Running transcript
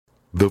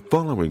The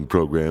following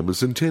program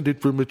is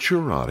intended for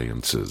mature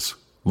audiences.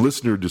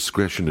 Listener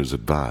discretion is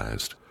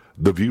advised.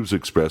 The views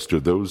expressed are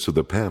those of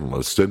the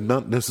panelists and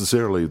not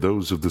necessarily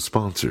those of the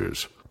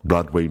sponsors,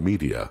 Broadway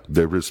Media,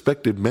 their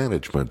respective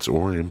managements,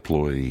 or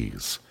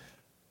employees.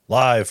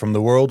 Live from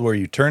the world where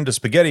you turn to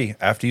spaghetti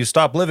after you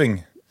stop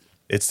living,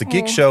 it's the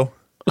Geek Show.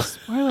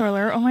 Spoiler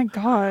alert, oh my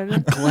God.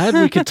 I'm glad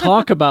we could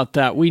talk about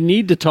that. We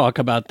need to talk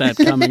about that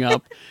coming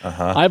up.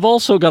 I've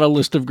also got a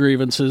list of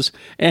grievances,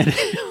 and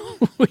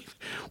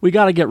we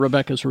got to get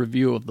Rebecca's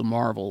review of the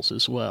Marvels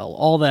as well.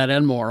 All that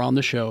and more on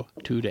the show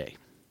today.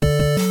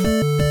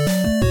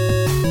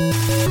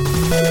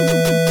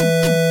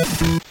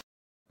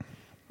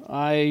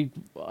 I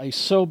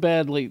so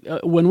badly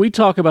when we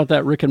talk about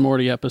that Rick and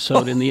Morty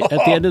episode at the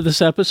end of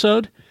this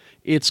episode,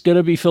 it's going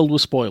to be filled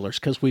with spoilers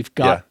because we've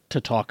got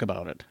to talk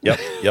about it.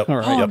 Yep. All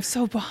right. I'm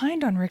so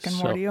behind on Rick and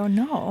Morty. Oh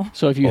no.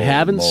 So if you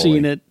haven't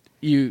seen it,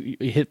 you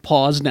hit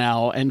pause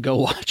now and go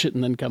watch it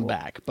and then come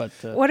back. But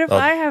What if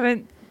I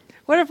haven't?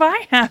 What if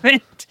I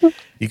haven't?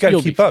 You got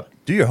to keep up.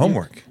 Do your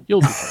homework.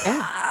 you'll be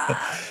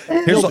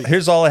fine.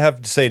 Here's all I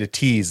have to say to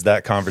tease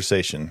that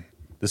conversation.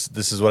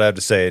 This is what I have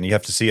to say, and you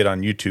have to see it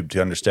on YouTube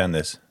to understand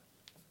this.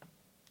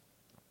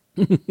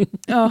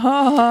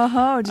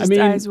 Just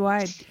eyes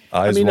wide.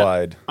 Eyes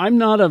wide. I'm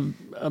not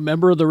a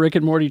member of the Rick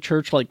and Morty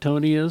church like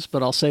Tony is,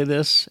 but I'll say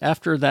this.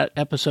 After that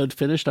episode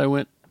finished, I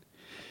went,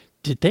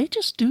 did they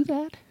just do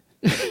that?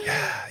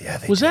 Yeah,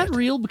 they Was did. that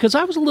real? Because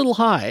I was a little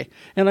high,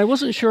 and I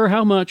wasn't sure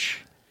how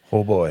much.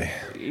 Oh, boy.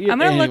 I'm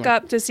going to look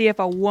up to see if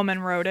a woman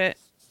wrote it.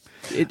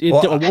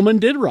 A woman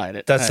did write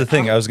it. That's the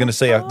thing. I was going to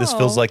say, this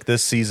feels like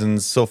this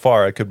season's, so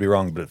far, I could be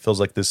wrong, but it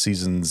feels like this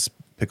season's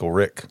Pickle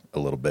Rick a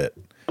little bit.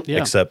 Yeah.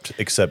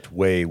 Except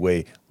way,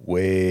 way,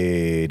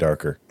 way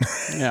darker.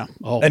 Yeah.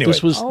 Oh, Anyway.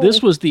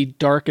 This was the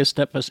darkest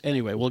episode.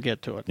 Anyway, we'll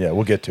get to it. Yeah,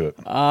 we'll get to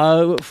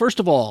it.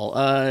 First of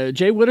all,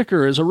 Jay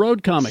Whitaker is a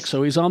road comic,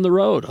 so he's on the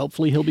road.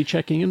 Hopefully he'll be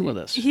checking in with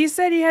us. He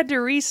said he had to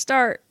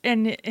restart,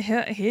 and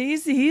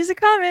he's a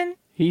coming.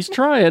 He's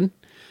trying.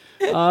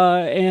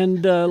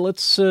 And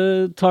let's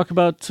talk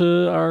about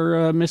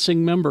our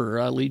missing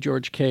member, Lee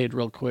George Cade,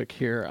 real quick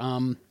here.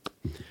 I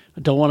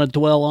don't want to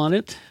dwell on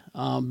it.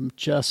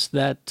 Just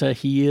that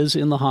he is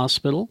in the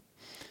hospital.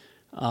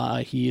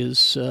 He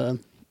is.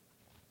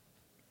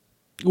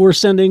 We're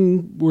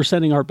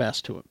sending our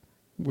best to him.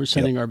 We're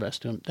sending our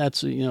best to him.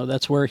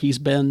 That's where he's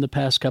been the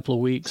past couple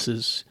of weeks.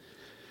 Is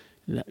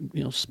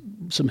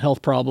some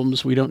health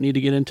problems. We don't need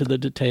to get into the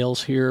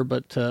details here,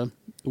 but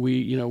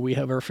we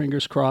have our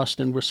fingers crossed,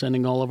 and we're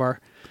sending all of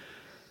our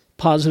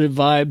positive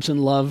vibes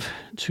and love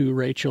to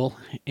Rachel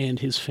and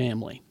his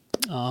family.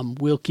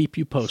 We'll keep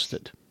you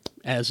posted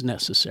as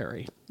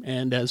necessary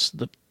and as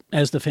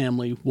the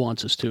family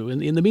wants us to.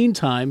 And in the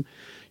meantime,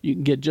 you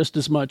can get just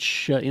as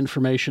much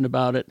information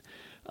about it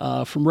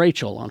from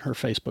Rachel on her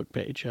Facebook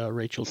page,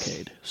 Rachel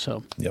Cade.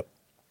 So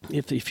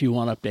if you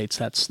want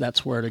updates,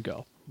 that's where to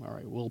go. All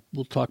right,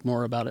 we'll talk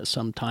more about it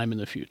sometime in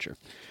the future.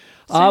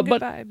 Good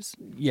vibes.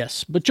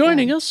 Yes, but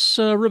joining us,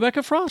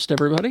 Rebecca Frost,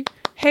 everybody.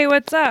 Hey,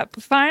 what's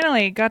up?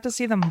 Finally got to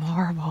see the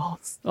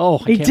Marvels. Oh,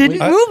 they didn't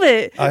move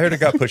it. I heard it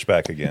got pushed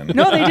back again.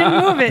 No, they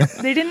didn't move it.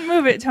 They didn't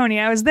move it, Tony.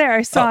 I was there.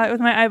 I saw it with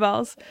my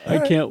eyeballs. I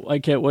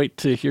can't wait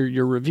to hear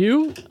your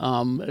review.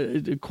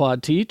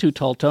 Quad T, Too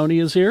Tall Tony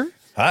is here.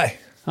 Hi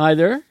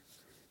there.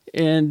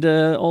 And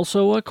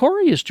also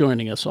Corey is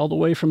joining us all the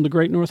way from the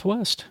Great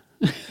Northwest.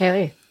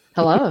 Hey,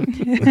 hello.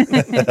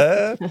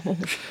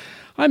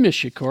 I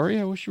miss you, Corey.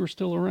 I wish you were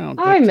still around.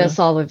 I miss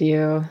all of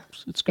you.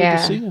 It's good to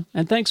see you.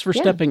 And thanks for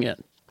stepping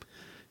in.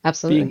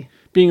 Absolutely.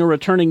 Being a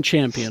returning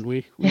champion.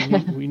 We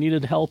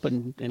needed help,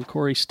 and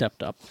Corey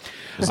stepped up.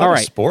 Is that a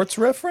sports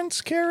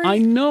reference, Carrie? I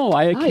know.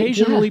 I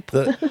occasionally...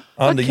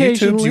 On the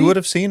YouTubes, you would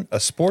have seen a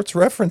sports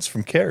reference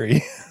from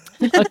Carrie.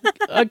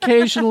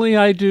 Occasionally,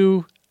 I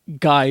do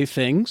guy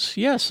things.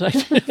 Yes, I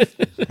do.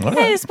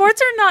 Hey,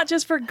 sports are not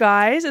just for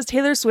guys, as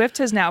Taylor Swift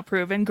has now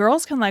proven.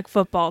 Girls can like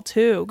football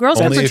too. Girls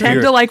can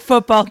pretend to like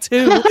football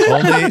too.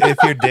 Only if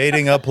you're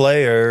dating a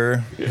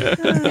player.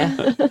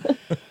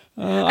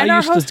 And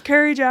our host,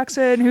 Carrie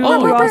Jackson, who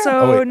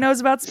also knows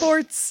about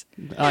sports.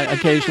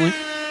 Occasionally.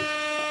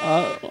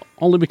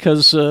 Only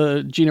because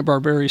Gina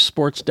Barberi's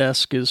sports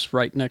desk is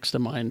right next to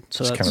mine.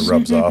 So that kind of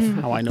rubs off.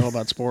 How I know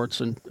about sports.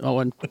 And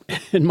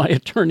my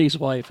attorney's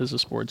wife is a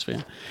sports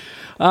fan.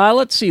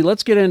 Let's see.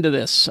 Let's get into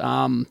this.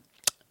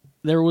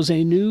 There was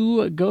a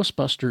new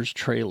Ghostbusters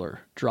trailer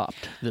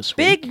dropped this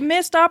week. Big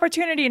missed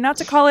opportunity not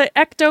to call it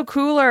Ecto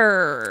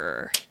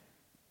Cooler.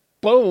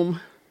 Boom.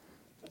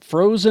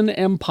 Frozen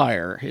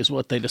Empire is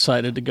what they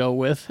decided to go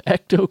with.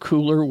 Ecto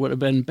Cooler would have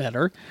been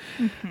better.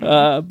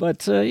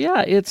 But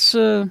it's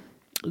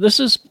this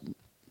is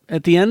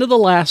at the end of the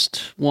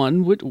last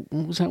one. What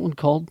was that one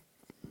called?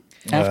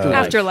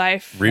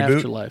 Afterlife. Reboot?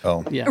 Afterlife.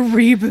 Oh. Yeah. A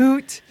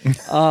reboot.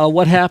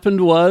 What happened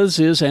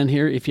is, and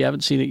here, if you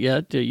haven't seen it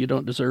yet, you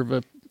don't deserve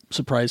a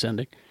surprise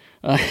ending.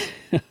 They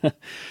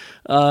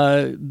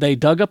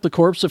dug up the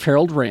corpse of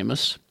Harold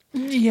Ramis.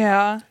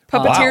 Yeah.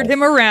 Puppeteered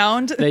him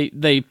around.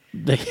 They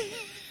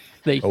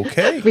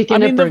Okay.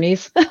 Weekend at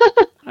Bernie's.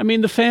 I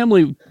mean, the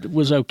family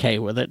was okay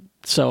with it,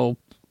 so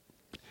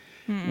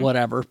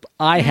whatever.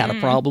 I had a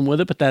problem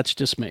with it, but that's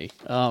just me.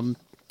 So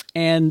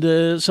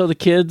the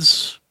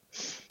kids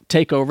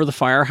take over the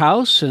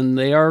firehouse, and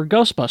they are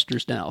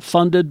Ghostbusters now,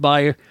 funded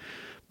by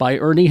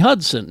Ernie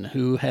Hudson,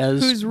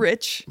 who's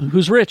rich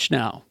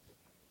now.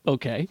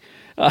 Okay.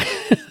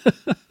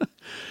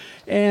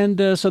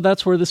 And so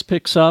that's where this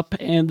picks up,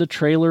 and the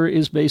trailer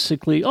is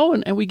basically,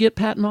 and we get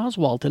Patton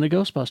Oswalt in a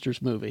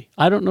Ghostbusters movie.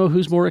 I don't know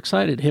who's more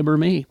excited, him or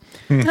me.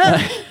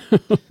 I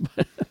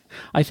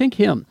think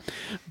him.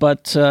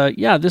 But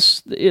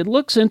it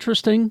looks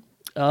interesting.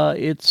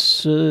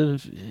 It's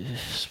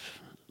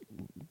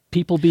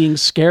people being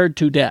scared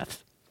to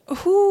death.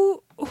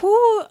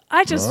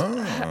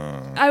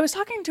 I was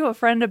talking to a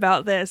friend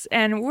about this,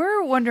 and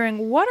we're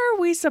wondering, what are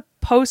we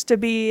supposed to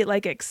be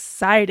like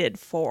excited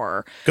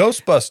for?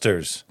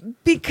 Ghostbusters.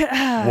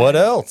 Because what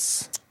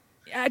else?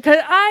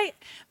 Because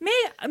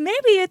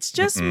maybe it's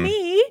just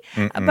me,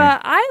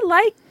 but I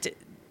liked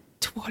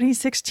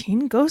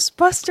 2016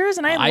 Ghostbusters,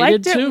 and I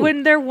liked it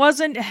when there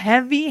wasn't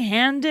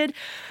heavy-handed.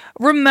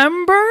 Do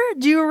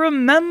you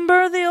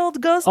remember the old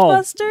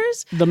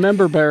Ghostbusters? The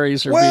member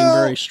berries are being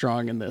very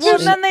strong in this. Well,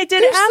 then they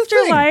did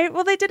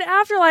Afterlife. They did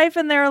Afterlife,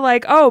 and they're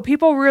like,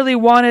 people really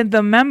wanted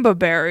the member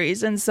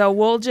berries, and so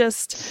we'll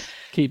just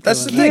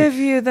give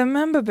you the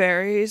member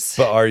berries.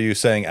 But are you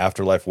saying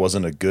Afterlife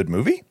wasn't a good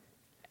movie?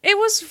 It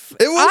was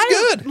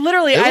good.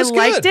 Literally, I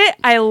liked it.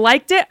 I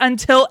liked it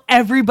until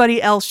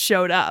everybody else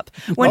showed up.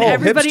 When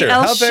everybody hipster.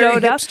 else How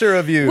showed very up, hipster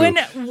of you,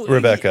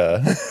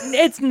 Rebecca.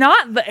 It's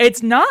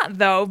not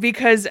though,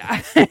 because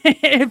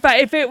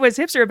if it was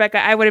hipster Rebecca,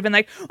 I would have been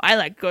like, I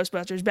like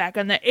Ghostbusters back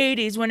in the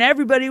 80s when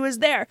everybody was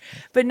there.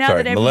 But now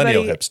that everybody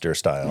millennial hipster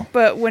style.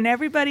 But when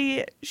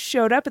everybody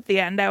showed up at the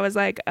end, I was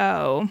like,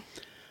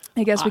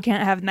 I guess we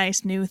can't have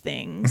nice new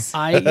things.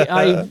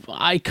 I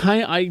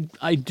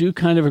do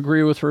kind of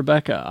agree with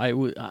Rebecca.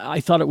 I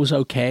thought it was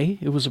okay.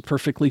 It was a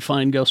perfectly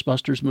fine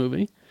Ghostbusters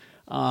movie.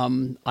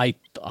 I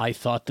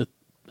thought that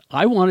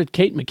I wanted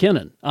Kate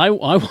McKinnon. I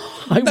want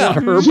her back.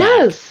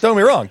 Don't get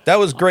me wrong. That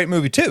was a great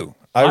movie too.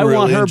 I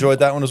really enjoyed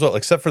that one as well,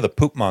 except for the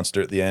poop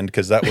monster at the end,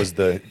 because that was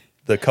the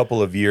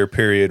couple of year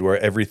period where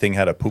everything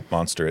had a poop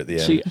monster at the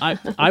end. See,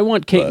 I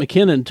want Kate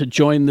McKinnon to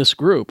join this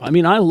group. I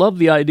mean, I love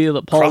the idea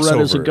that Paul Rudd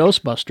is a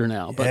Ghostbuster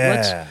now,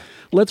 but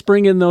let's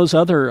bring in those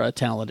other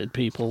talented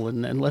people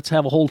and let's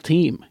have a whole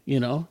team,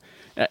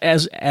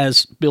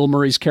 As Bill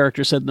Murray's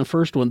character said in the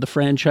first one, the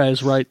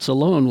franchise rights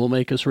alone will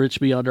make us rich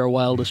beyond our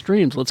wildest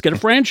dreams. Let's get a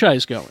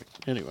franchise going.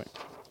 Anyway,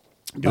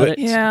 but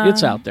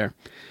it's out there.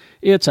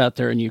 It's out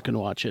there, and you can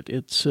watch it.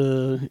 It's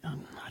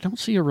I don't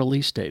see a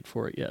release date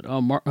for it yet.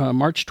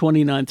 March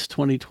 29th,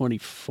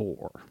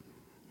 2024.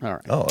 All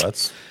right. Oh,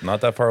 that's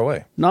not that far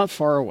away. Not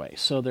far away.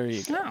 So there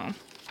you go. Oh.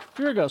 If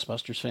you're a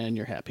Ghostbusters fan,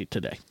 you're happy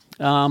today.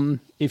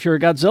 If you're a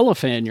Godzilla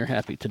fan, you're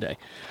happy today.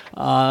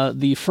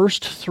 The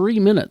first 3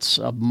 minutes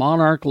of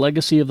Monarch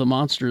Legacy of the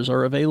Monsters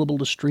are available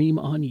to stream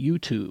on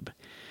YouTube.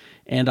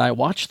 And I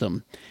watched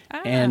them.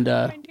 And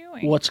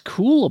what's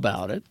cool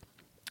about it,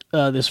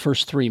 this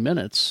first 3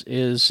 minutes,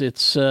 is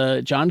it's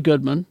John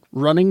Goodman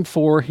running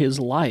for his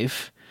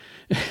life.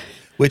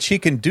 Which he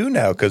can do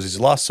now because he's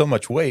lost so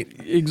much weight.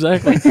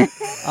 Exactly.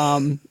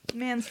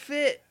 Man's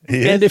fit.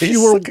 He's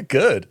looking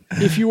good.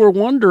 If you were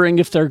wondering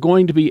if there are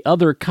going to be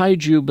other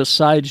kaiju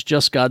besides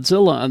just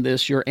Godzilla on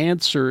this, your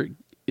answer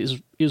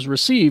is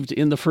received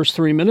in the first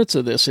 3 minutes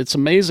of this. It's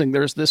amazing.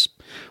 There's this,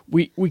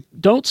 we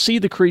don't see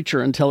the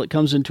creature until it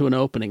comes into an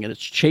opening, and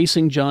it's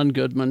chasing John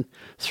Goodman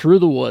through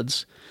the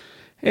woods,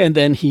 and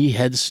then he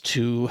heads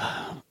to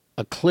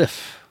a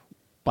cliff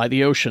by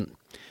the ocean.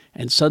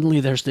 And suddenly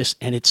there's this,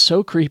 and it's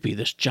so creepy,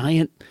 this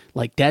giant,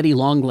 like Daddy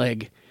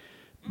Longleg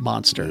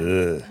monster.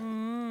 Ugh.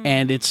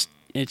 And it's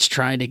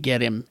trying to get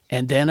him.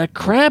 And then a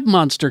crab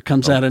monster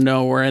comes out of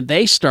nowhere, and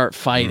they start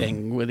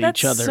fighting with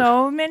each other.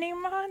 So many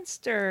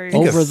monsters.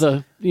 Over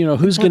the,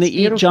 who's going to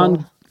eat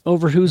John,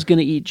 over who's going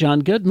to eat John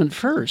Goodman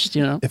first,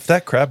 If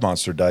that crab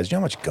monster dies, you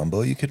know how much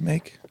gumbo you could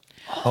make?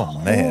 Oh,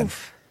 man.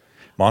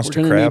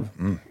 Monster crab?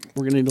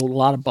 We're going to need a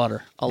lot of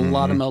butter, a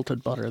lot of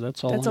melted butter.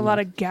 That's all. That's a lot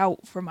of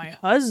gout for my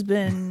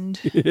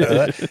husband.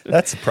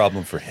 That's a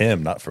problem for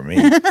him, not for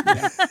me.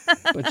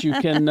 But you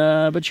can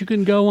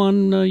go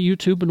on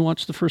YouTube and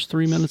watch the first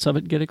 3 minutes of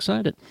it and get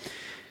excited.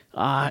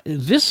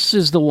 This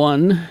is the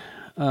one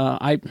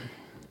I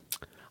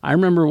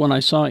remember when I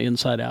saw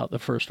Inside Out, the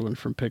first one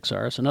from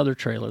Pixar. It's another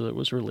trailer that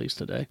was released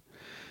today.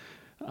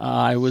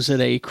 I was at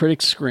a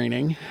critics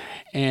screening,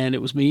 and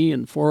it was me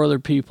and 4 other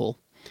people,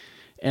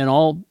 and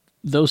all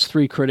those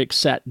 3 critics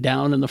sat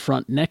down in the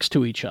front next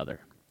to each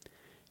other.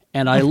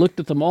 And I looked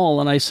at them all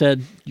and I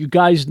said, you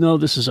guys know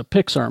this is a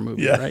Pixar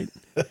movie, right?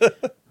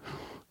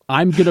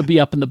 I'm going to be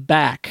up in the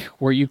back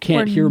where you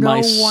can't hear you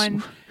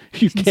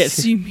can't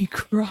see me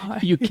cry.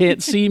 You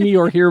can't see me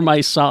or hear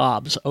my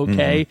sobs,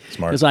 okay?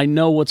 Smart. Because I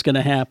know what's going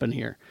to happen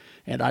here.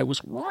 And I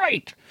was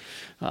right.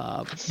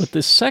 But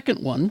the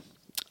second one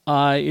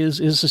is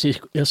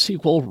a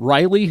sequel.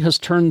 Riley has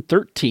turned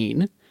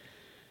 13.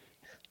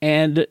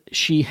 And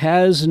she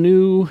has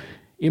new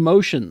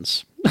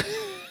emotions.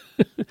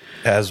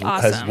 As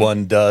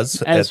one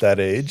does at that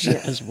age.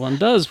 As one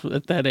does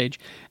at that age.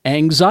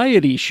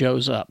 Anxiety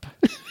shows up.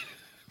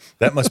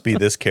 That must be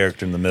this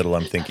character in the middle,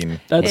 I'm thinking.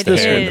 That's the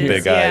this hair one and the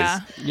big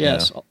yeah. eyes.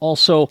 Yes. Yeah.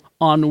 Also,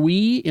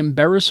 ennui,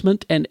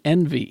 embarrassment, and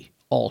envy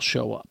all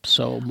show up.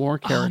 So more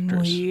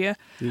characters. Ennui.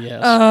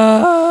 Yes.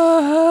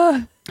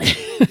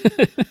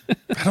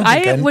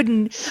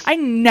 I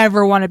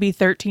never want to be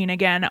 13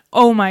 again.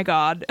 Oh my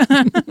God.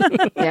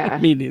 Yeah.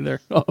 Me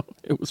neither. Oh,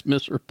 it was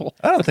miserable.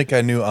 I don't think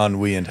I knew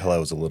ennui until I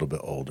was a little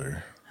bit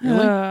older.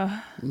 Really?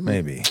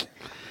 Maybe.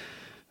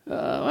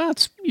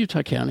 That's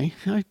Utah County.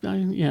 I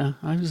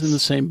was in the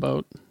same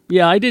boat.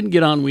 Yeah, I didn't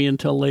get ennui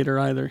until later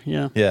either.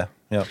 Yeah. Yeah.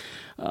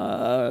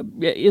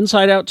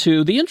 Inside Out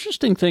 2. The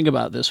interesting thing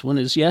about this one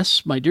is,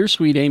 yes, my dear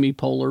sweet Amy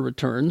Poehler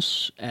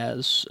returns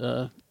as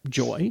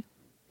Joy.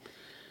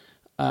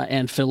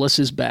 And Phyllis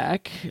is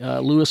back.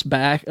 Lewis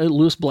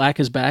Black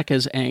is back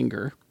as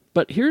Anger.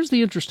 But here's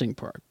the interesting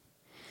part.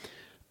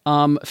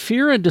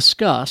 Fear and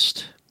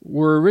Disgust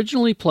were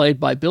originally played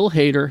by Bill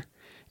Hader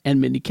and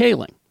Mindy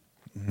Kaling.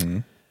 Mm-hmm.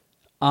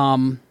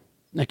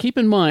 Now keep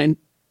in mind,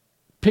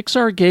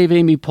 Pixar gave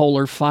Amy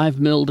Poehler $5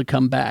 million to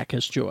come back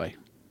as Joy.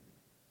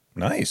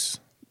 Nice.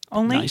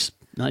 Only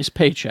nice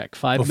paycheck.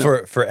 $5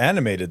 million. For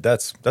animated,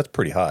 that's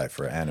pretty high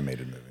for an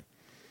animated movie.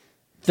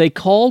 They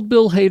called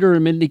Bill Hader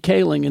and Mindy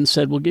Kaling and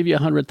said, "We'll give you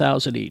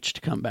 $100,000 each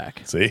to come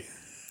back." See?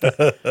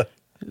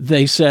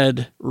 They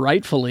said,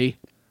 rightfully,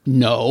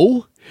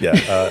 no.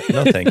 Yeah,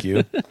 no, thank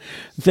you.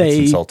 That's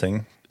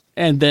insulting.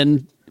 And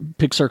then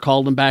Pixar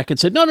called them back and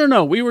said,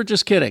 "No, we were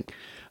just kidding.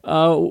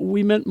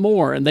 We meant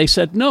more." And they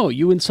said, "No,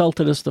 you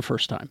insulted us the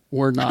first time.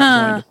 We're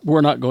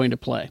not going to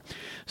play."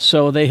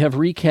 So they have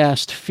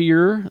recast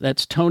Fear.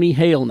 That's Tony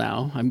Hale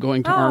now. I'm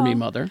going to Army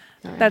Mother.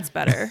 That's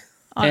better,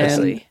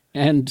 honestly.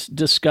 And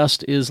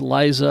Disgust is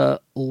Liza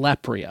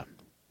Lapria,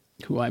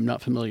 who I'm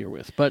not familiar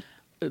with. But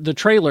the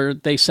trailer,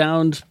 they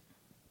sound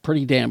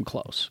pretty damn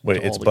close.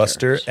 Wait, it's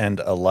Buster and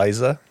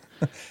Eliza?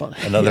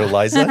 Another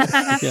Eliza?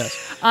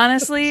 Yes.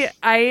 Honestly,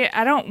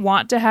 I don't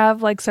want to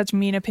have like such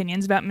mean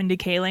opinions about Mindy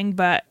Kaling,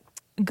 but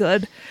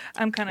good.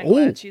 I'm kind of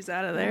glad she's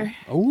out of there.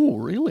 Oh,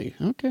 really?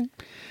 Okay.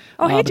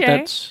 Oh, hey,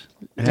 Jay.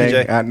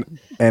 Hey,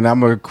 and I'm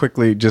going to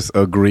quickly just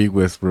agree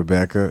with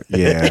Rebecca.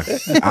 Yeah.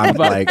 I'm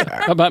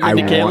about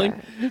Mindy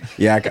Kaling?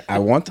 Yeah, I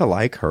want to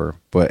like her,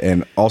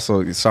 and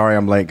also, sorry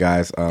I'm late,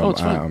 guys.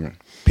 It's fine.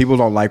 People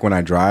don't like when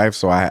I drive,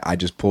 so I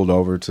just pulled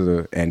over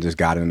and just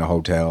got in the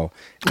hotel,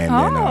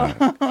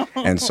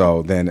 and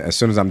so then as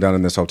soon as I'm done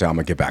in this hotel, I'm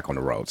gonna get back on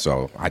the road.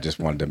 So I'm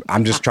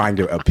just trying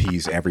to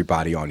appease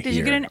everybody on here. Did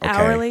you get an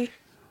hourly?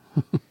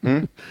 Did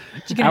you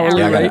get an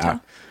hourly rate?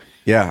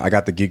 I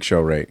got the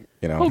Geekshow rate.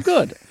 You know. Oh,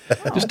 good.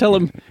 Just tell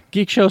them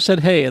Geekshow said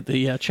hey at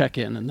the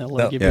check-in, and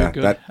they'll give you a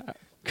good.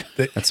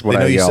 That's what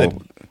I yell. You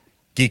said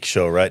Geek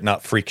Show, right?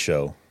 Not Freak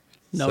Show.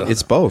 No, so.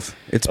 It's both.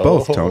 It's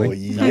both, Tony.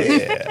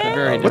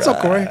 Yeah. What's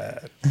up, Corey?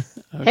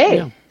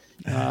 Hey.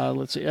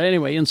 Let's see.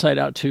 Anyway, Inside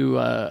Out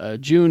to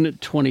June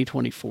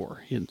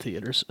 2024 in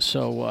theaters.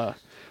 So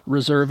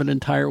reserve an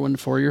entire one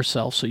for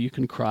yourself so you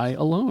can cry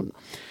alone.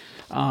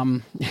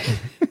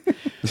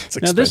 It's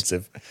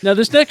expensive. Now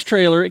this next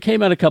trailer, it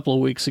came out a couple of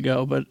weeks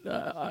ago, but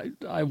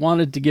I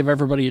wanted to give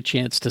everybody a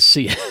chance to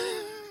see it.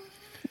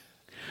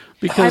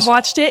 Because I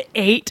watched it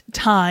 8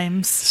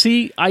 times.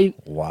 See,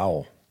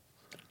 wow.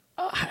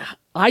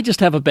 I just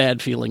have a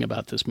bad feeling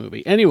about this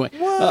movie. Anyway,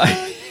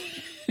 why?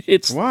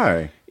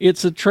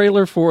 It's a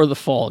trailer for The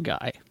Fall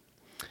Guy.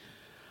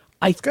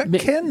 It's got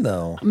Ken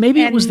though.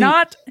 Maybe it was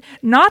not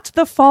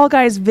the Fall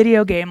Guys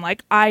video game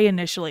like I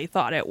initially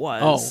thought it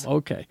was. Oh,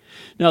 okay.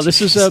 Now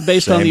this is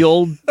based on the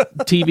old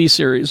TV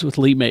series with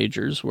Lee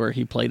Majors, where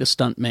he played a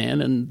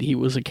stuntman and he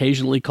was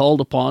occasionally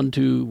called upon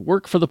to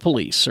work for the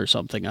police or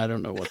something. I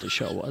don't know what the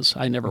show was.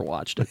 I never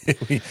watched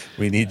it.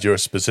 we need your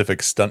specific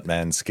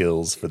stuntman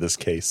skills for this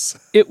case.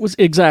 It was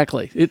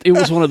exactly. It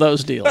was one of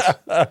those deals.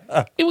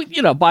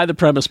 By the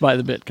premise, by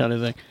the bit kind of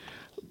thing.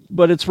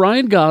 But it's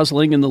Ryan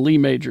Gosling in the Lee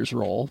Majors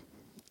role.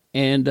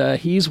 And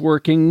he's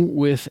working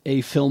with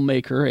a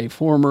filmmaker, a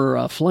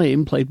former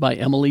Flame, played by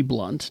Emily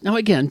Blunt. Now,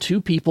 again, 2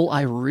 people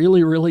I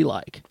really, really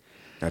like.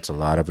 That's a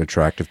lot of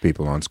attractive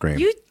people on screen.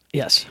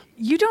 Yes.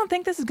 You don't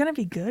think this is going to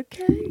be good,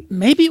 Carrie?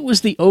 Maybe it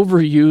was the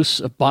overuse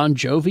of Bon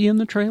Jovi in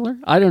the trailer.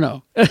 I don't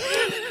know.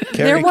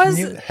 Carrie, can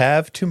you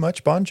have too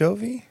much Bon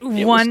Jovi?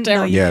 One,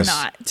 no, you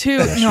cannot. 2,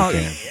 no.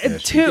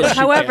 Yes, 2.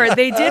 However,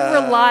 they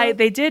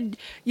did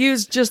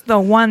use just the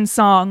one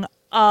song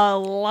a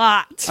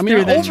lot. I mean,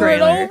 through the over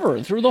trailer. and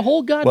over through the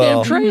whole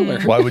goddamn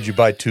trailer. Why would you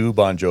buy 2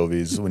 Bon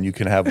Jovis when you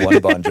can have one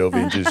Bon Jovi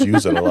and just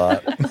use it a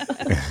lot?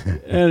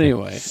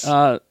 Anyway,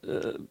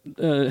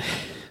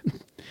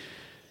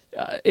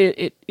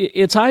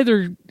 it's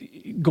either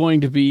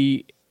going to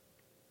be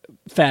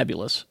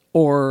fabulous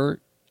or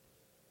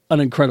an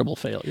incredible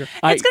failure.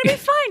 It's going to be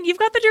fine. You've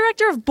got the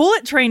director of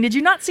Bullet Train. Did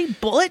you not see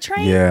Bullet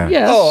Train? Yeah.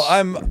 Yes.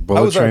 Oh,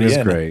 Bullet Train is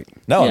great.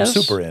 Now I'm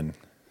super in.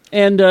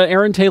 And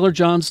Aaron Taylor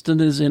Johnston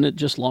is in it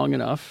just long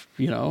enough.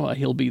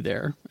 He'll be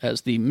there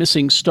as the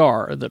missing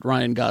star that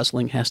Ryan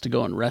Gosling has to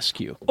go and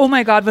rescue. Oh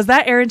my God, was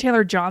that Aaron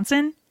Taylor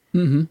Johnson?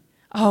 Mm-hmm.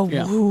 Oh,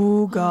 yeah.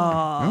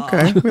 God.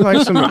 Okay, we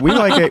like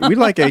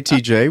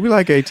ATJ. We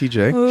like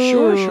ATJ.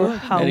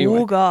 Sure.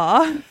 Anyway,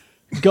 God.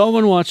 Go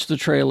and watch the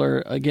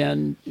trailer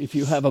again. If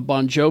you have a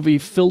Bon Jovi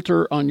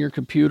filter on your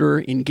computer,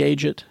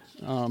 engage it.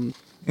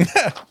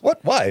 What?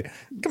 Why?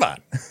 Come on.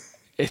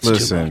 It's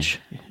Listen, too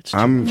much.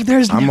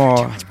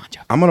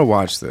 I'm gonna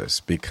watch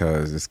this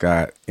because it's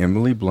got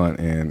Emily Blunt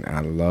in.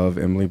 I love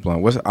Emily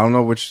Blunt. I don't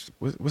know what's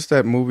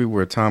that movie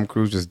where Tom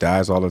Cruise just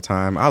dies all the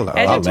time? I love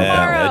Edge of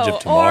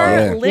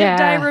Tomorrow, or Live,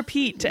 Die,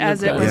 Repeat,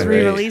 as it was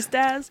re-released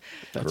as.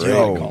 That's what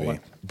I call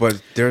it.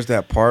 But there's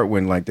that part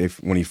when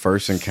when he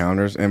first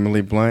encounters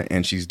Emily Blunt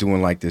and she's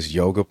doing like this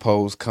yoga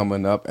pose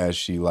coming up as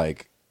she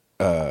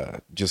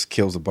just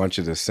kills a bunch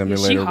of the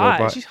simulator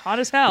robots. She's hot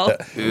as hell.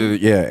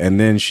 Yeah, and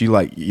then she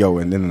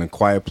and then in A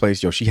Quiet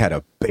Place, she had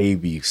a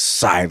baby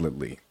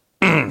silently.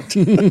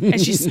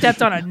 And she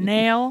stepped on a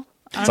nail.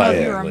 I don't know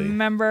if you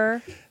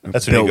remember.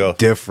 That's when you go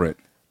different.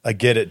 I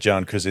get it,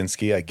 John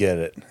Krasinski. I get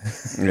it.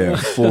 Yeah,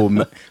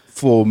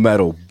 full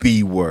metal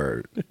B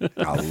word.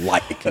 I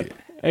like it.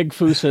 Egg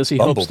Foo says he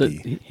hopes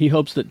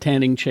that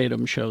Tanning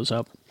Tatum shows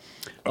up.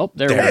 Oh,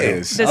 there it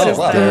is. There it is.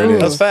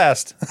 That was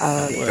fast.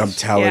 I'm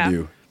telling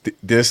you.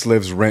 This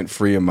lives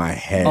rent-free in my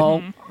head.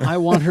 Oh, I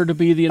want her to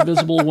be the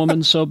Invisible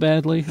Woman so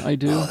badly. I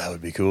do. Oh, that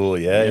would be cool.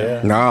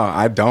 Yeah. No,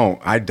 I don't.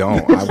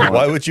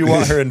 Why would you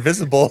want her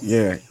invisible?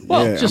 Yeah.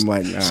 Well, just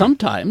nah.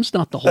 Sometimes,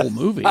 not the whole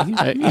movie.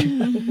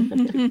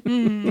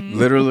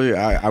 Literally,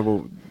 I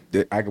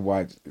could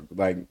watch,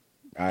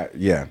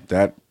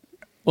 that...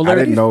 Well, I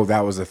didn't know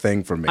that was a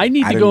thing for me. I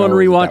need to go and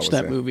rewatch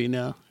that movie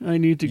now. I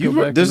need to go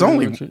back. There's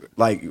only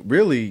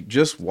really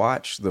just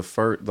watch the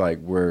first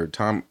where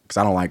Tom, because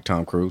I don't like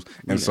Tom Cruise,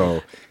 and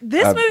so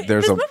this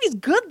movie's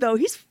good though.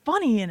 He's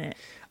funny in it.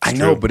 I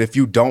know, but if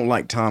you don't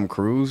like Tom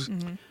Cruise,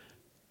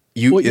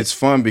 it's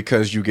fun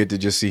because you get to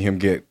just see him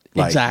get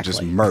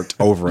just murked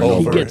over and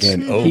over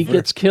again. He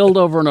gets killed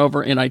over and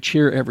over, and I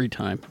cheer every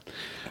time.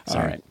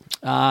 Sorry.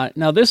 All right.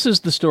 Now this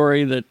is the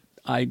story that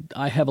I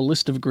have a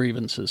list of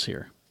grievances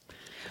here.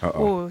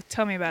 Oh,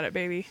 tell me about it,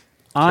 baby.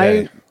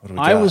 I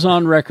was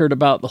on record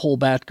about the whole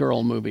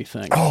Batgirl movie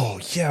thing. Oh,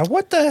 yeah.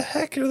 What the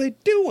heck are they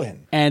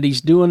doing? And he's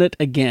doing it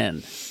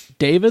again.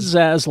 David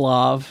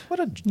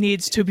Zaslav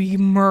needs to be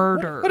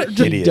murdered. What an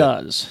he idiot.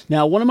 Does.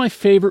 Now, one of my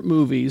favorite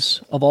movies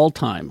of all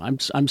time,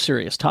 I'm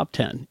serious, top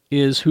 10,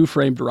 is Who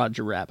Framed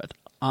Roger Rabbit.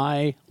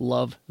 I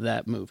love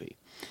that movie.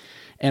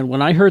 And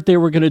when I heard they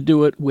were going to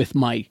do it with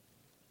my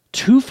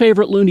two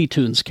favorite Looney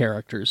Tunes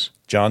characters,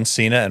 John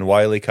Cena and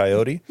Wile E.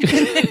 Coyote.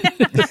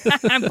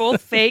 I'm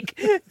both fake.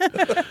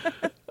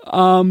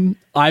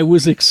 I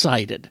was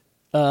excited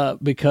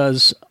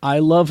because I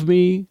love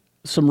me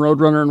some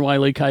Roadrunner and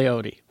Wile E.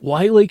 Coyote.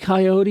 Wile E.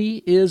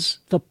 Coyote is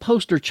the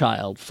poster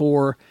child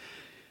for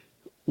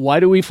why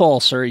do we fall,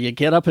 sir? You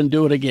get up and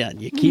do it again.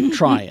 You keep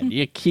trying.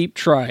 You keep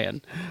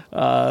trying.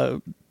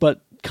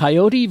 But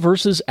Coyote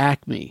versus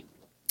Acme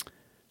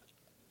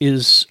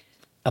is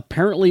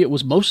apparently it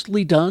was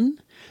mostly done.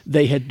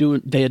 They had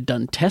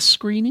done test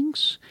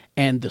screenings,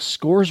 and the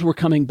scores were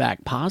coming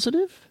back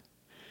positive.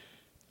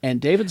 And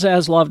David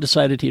Zaslav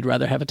decided he'd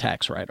rather have a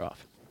tax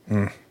write-off.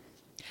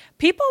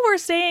 People were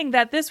saying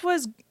that this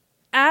was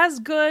as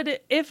good,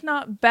 if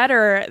not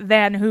better,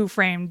 than Who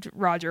Framed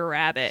Roger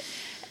Rabbit.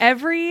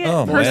 Every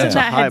person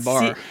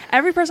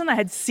that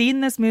had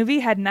seen this movie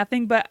had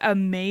nothing but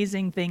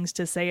amazing things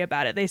to say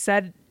about it. They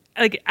said,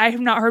 I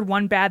have not heard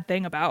one bad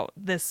thing about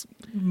this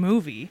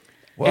movie.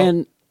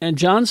 Well, and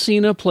John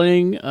Cena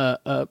playing a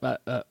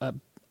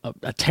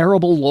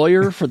terrible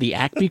lawyer for the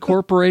Acme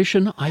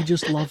Corporation. I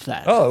just love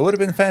that. Oh, it would have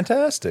been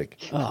fantastic.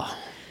 Oh.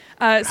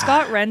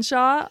 Scott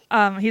Renshaw,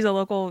 he's a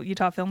local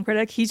Utah film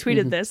critic. He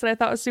tweeted this that I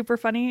thought was super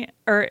funny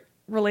or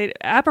related.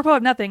 Apropos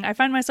of nothing, I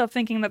find myself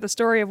thinking that the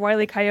story of Wile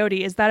E.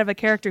 Coyote is that of a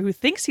character who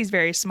thinks he's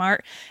very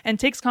smart and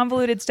takes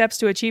convoluted steps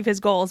to achieve his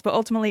goals, but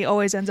ultimately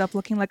always ends up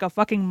looking like a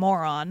fucking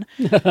moron.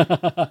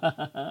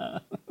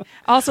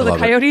 Also, the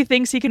coyote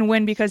thinks he can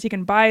win because he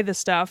can buy the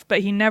stuff,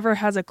 but he never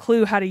has a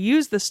clue how to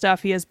use the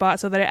stuff he has bought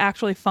so that it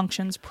actually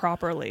functions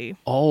properly.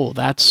 Oh,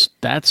 that's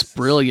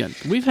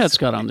brilliant. We've had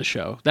Scott on the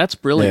show. That's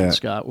brilliant,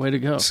 Scott. Way to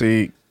go.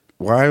 See,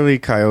 Wile E.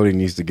 Coyote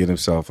needs to get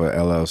himself a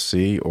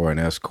LLC or an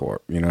S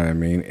corp. You know what I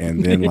mean?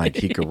 And then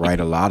he could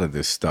write a lot of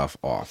this stuff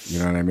off. You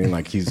know what I mean?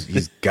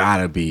 He's got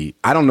to be.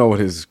 I don't know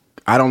what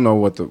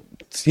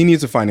he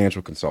needs a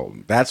financial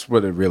consultant. That's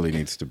what it really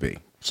needs to be.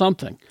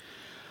 Something.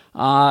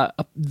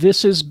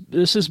 This is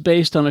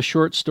based on a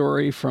short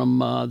story from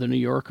the New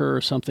Yorker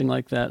or something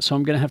like that. So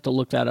I'm going to have to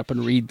look that up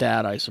and read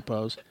that, I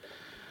suppose.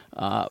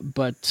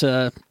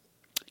 The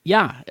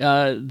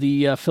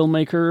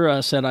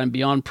filmmaker said, "I'm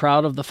beyond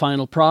proud of the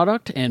final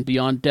product and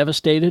beyond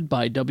devastated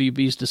by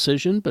WB's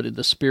decision, but in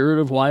the spirit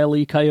of Wile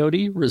E.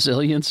 Coyote,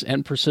 resilience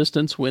and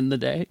persistence win the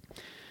day."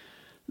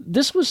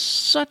 This was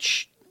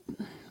such,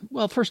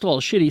 well, first of all,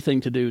 a shitty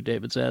thing to do,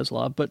 David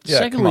Zaslav, but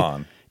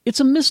secondly, it's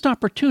a missed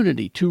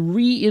opportunity to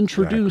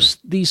reintroduce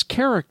these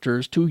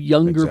characters to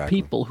younger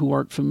people who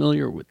aren't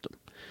familiar with them.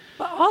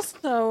 But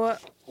also,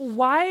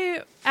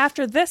 why,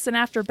 after this and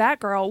after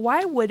Batgirl,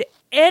 why would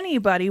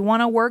anybody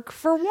want to work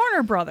for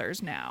Warner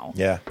Brothers now?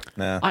 Yeah,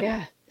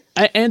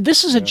 and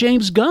this is a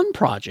James Gunn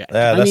project.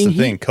 Yeah, that's the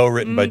thing.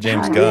 Co-written by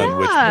James Gunn,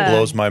 which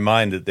blows my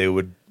mind that they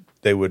would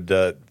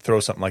throw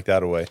something like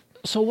that away.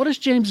 So what is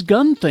James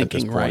Gunn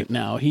thinking right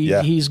now?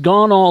 He's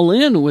gone all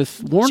in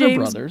with Warner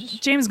Brothers.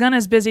 James Gunn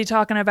is busy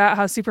talking about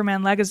how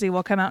Superman Legacy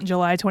will come out in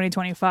July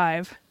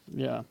 2025.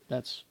 Yeah,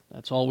 that's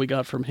all we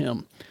got from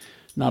him.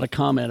 Not a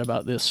comment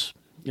about this.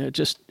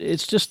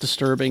 It's just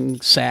disturbing,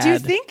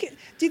 sad. Do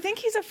you think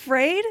he's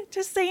afraid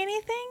to say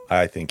anything?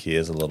 I think he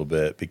is a little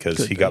bit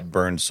because he got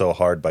burned so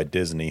hard by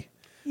Disney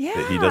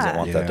that he doesn't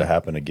want that to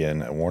happen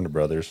again at Warner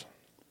Brothers.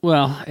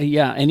 Well,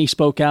 yeah, and he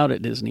spoke out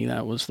at Disney.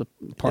 That was the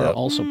part,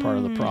 also part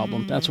of the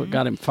problem. That's what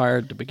got him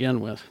fired to begin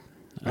with.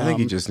 I think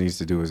he just needs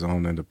to do his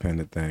own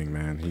independent thing,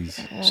 man. He's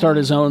start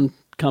his own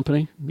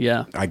company.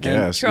 Yeah, I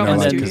guess. Troma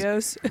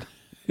Studios.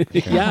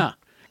 Yeah,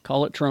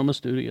 call it Troma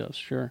Studios.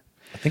 Sure.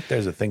 I think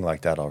there's a thing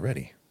like that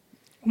already.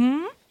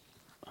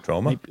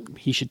 Troma? Maybe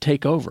he should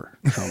take over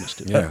Troma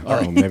Studios.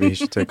 Yeah. Maybe he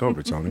should take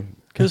over, Tony.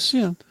 Because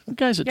the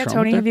guys at Troma.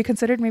 Tony, have you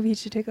considered maybe he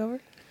should take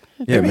over?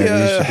 Yeah, maybe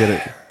he should get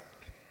it.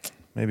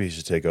 Maybe he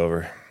should take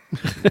over.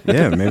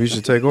 Yeah, maybe he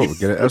should take over.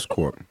 Get an S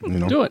Corp.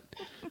 Do it.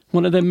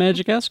 One of them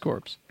magic S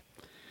Corps.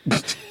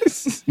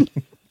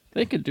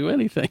 They could do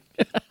anything.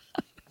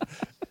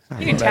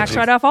 You can tax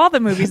write off all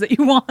the movies that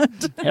you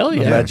want. Hell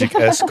yeah. The Magic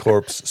S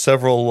Corps,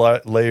 several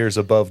layers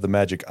above the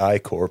Magic I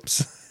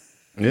Corps.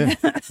 Yeah.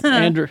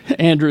 Andrew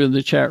in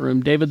the chat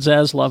room. David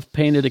Zaslav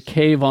painted a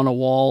cave on a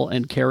wall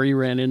and Carrie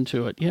ran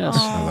into it. Yes,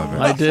 I love it.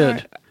 I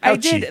did. I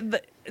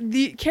did.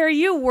 Carrie,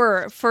 you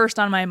were first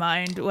on my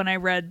mind when I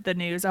read the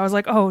news. I was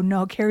like, oh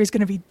no, Carrie's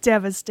going to be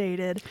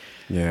devastated.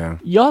 Yeah.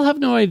 Y'all have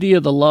no idea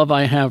the love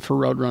I have for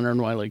Roadrunner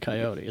and Wile E.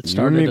 Coyote. It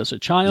started as a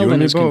child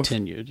and has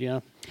continued.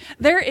 Yeah.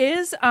 There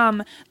is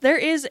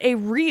a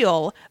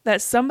reel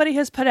that somebody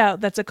has put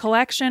out that's a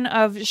collection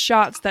of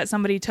shots that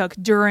somebody took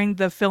during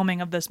the filming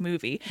of this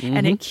movie,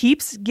 and it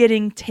keeps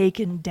getting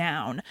taken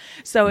down.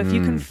 So if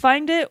you can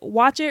find it,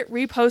 watch it,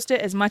 repost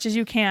it as much as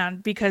you can,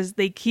 because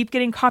they keep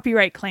getting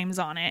copyright claims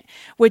on it,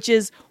 which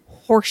is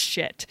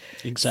horseshit.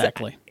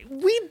 Exactly. So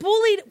we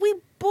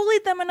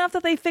bullied them enough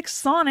that they fixed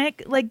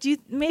Sonic. Like,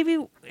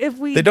 maybe if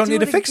we they don't need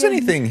to fix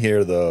anything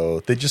here,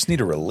 though. They just need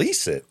to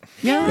release it.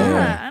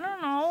 Yeah. I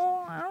don't know.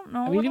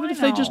 I mean, even if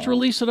they just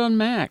release it on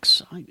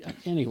Max.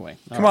 Anyway.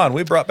 Come on,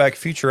 we brought back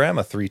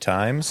Futurama 3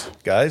 times.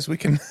 Guys, we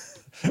can...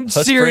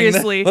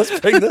 Seriously. Let's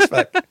bring this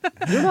back.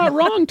 You're not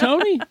wrong,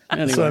 Tony.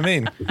 Anyway. That's what I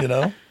mean,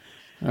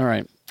 All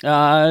right.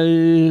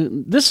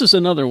 This is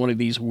another one of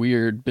these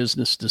weird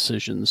business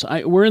decisions.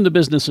 We're in the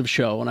business of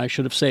show, and I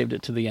should have saved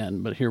it to the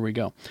end, but here we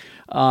go.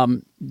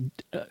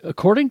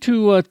 According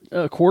to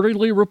a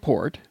quarterly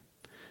report,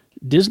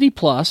 Disney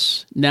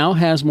Plus now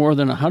has more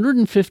than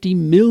 150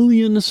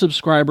 million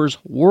subscribers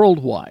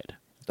worldwide.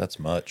 That's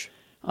much.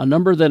 A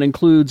number that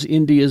includes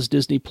India's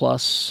Disney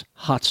Plus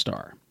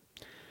Hotstar.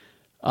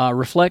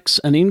 Reflects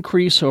an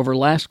increase over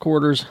last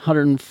quarter's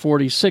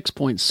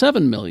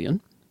 146.7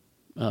 million,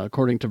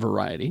 according to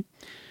Variety,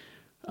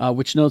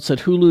 which notes that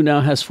Hulu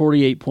now has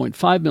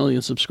 48.5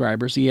 million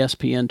subscribers,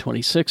 ESPN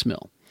 26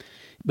 mil.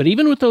 But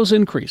even with those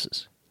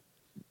increases,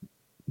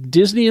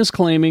 Disney is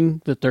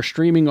claiming that their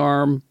streaming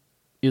arm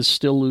is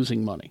still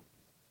losing money.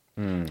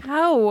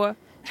 How?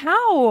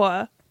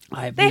 I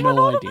have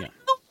no idea. In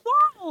the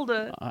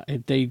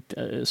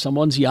world.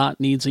 Someone's yacht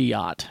needs a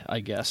yacht, I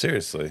guess.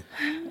 Seriously.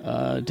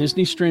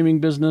 Disney streaming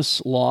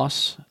business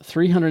loss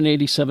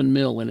 $387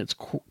 million in its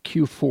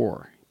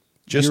Q4.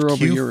 Just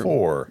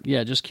Q4.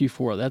 Yeah, just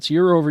Q4. That's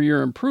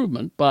year-over-year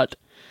improvement, but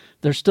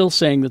they're still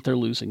saying that they're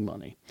losing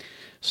money.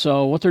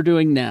 So what they're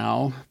doing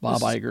now,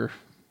 Bob Iger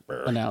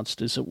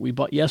announced, is that we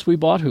bought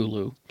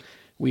Hulu.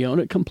 We own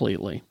it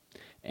completely.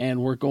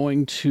 And we're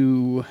going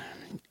to,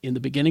 in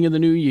the beginning of the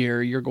new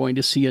year, you're going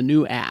to see a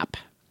new app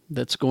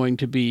that's going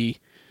to be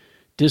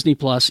Disney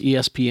Plus,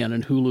 ESPN,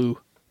 and Hulu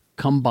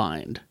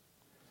combined.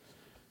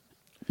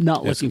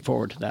 Not looking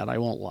forward to that, I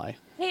won't lie.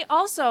 Hey,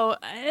 also,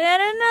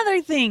 and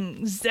another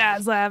thing,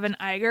 Zaslav and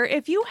Iger,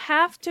 if you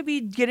have to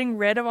be getting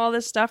rid of all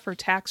this stuff for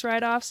tax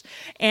write-offs,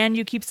 and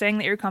you keep saying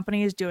that your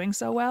company is doing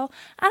so well,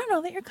 I don't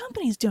know that your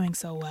company is doing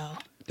so well.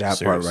 That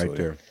part right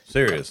there.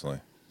 Seriously.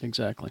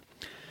 Exactly.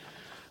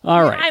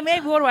 All right.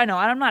 Maybe, what do I know?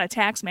 I'm not a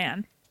tax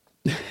man.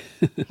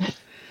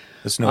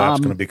 This new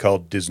app's going to be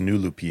called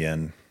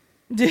Disneylupian.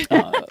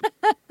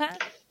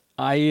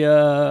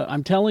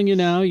 I'm telling you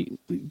now,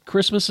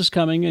 Christmas is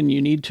coming, and you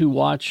need to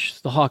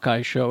watch the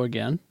Hawkeye show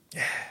again.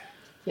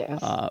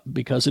 Yes.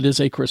 Because it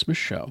is a Christmas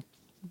show.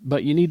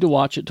 But you need to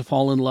watch it to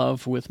fall in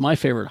love with my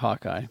favorite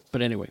Hawkeye.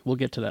 But anyway, we'll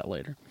get to that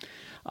later.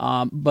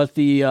 But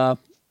the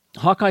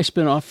Hawkeye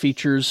spinoff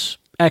features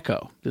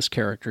Echo, this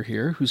character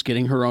here, who's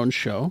getting her own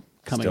show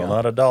coming Still up.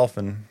 not a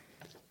dolphin.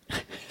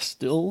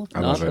 Still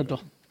not a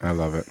dolphin. I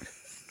love it.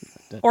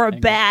 Or a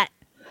bat.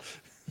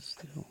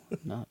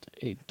 not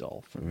a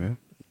dolphin.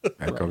 Yeah.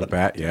 Echo the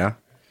bat, yeah.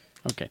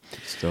 Okay.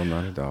 Still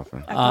not a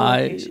dolphin.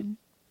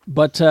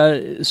 But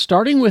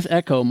starting with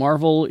Echo,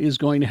 Marvel is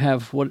going to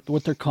have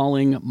what they're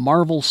calling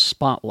Marvel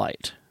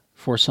Spotlight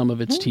for some of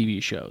its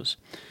TV shows.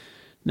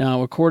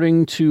 Now,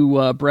 according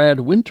to Brad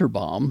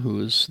Winterbaum,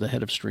 who is the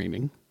head of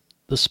streaming,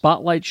 the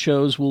Spotlight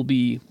shows will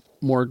be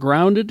more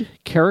grounded,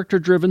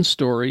 character-driven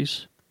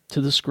stories to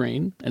the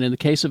screen, and in the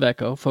case of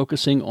Echo,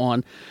 focusing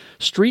on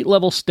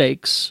street-level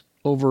stakes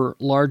over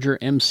larger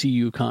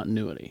MCU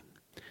continuity.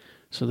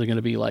 So they're going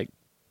to be like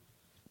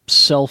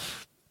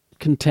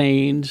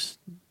self-contained.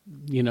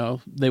 You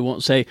know, they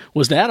won't say,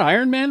 "Was that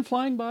Iron Man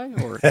flying by?"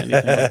 or anything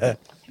like that.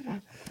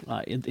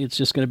 It's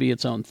just going to be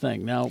its own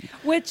thing now.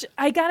 Which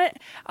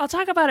I'll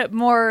talk about it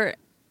more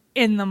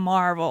in the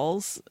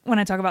Marvels when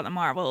I talk about the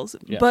Marvels,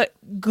 but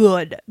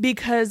good,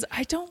 because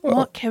I don't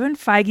want Kevin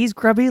Feige's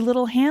grubby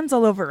little hands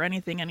all over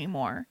anything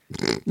anymore.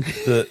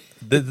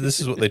 This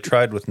is what they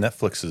tried with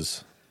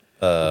Netflix's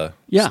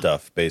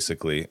stuff,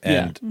 basically,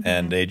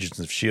 and Agents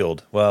of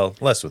S.H.I.E.L.D. Well,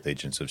 less with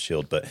Agents of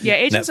S.H.I.E.L.D., but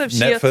Agents of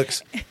S.H.I.E.L.D.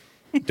 Netflix.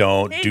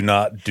 Do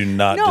not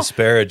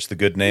disparage the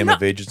good name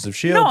of Agents of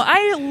S.H.I.E.L.D. No,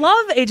 I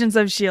love Agents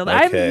of S.H.I.E.L.D.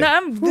 Okay.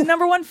 I'm the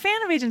number one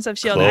fan of Agents of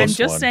S.H.I.E.L.D. I'm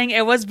just saying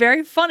it was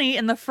very funny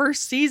in the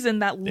first season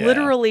that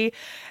literally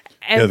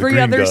every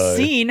other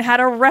scene had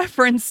a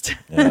reference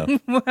to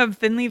a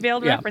thinly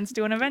veiled reference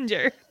to an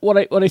Avenger. What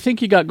I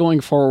think you got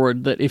going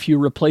forward, that if you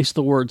replace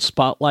the word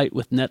Spotlight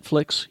with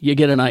Netflix, you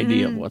get an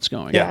idea of what's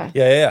going on.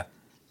 Yeah.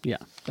 Yeah,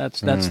 that's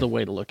the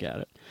way to look at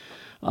it.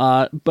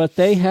 But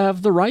they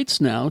have the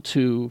rights now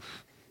to...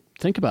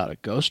 Think about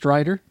it. Ghost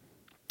Rider,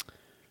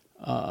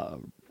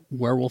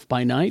 Werewolf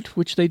by Night,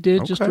 which they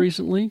did just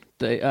recently.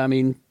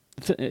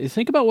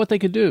 Think about what they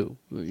could do.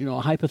 You know,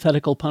 a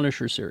hypothetical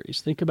Punisher series.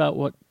 Think about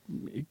what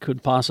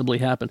could possibly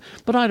happen.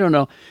 But I don't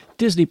know.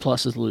 Disney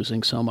Plus is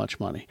losing so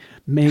much money.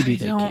 Maybe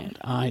they can't.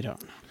 I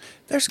don't know.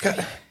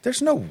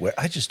 There's no way.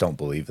 I just don't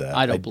believe that.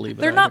 I don't believe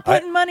it. They're not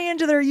putting money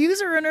into their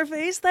user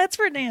interface. That's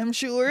for damn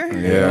sure.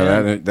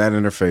 Yeah, that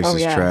interface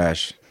is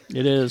trash.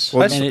 It is.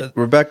 Well,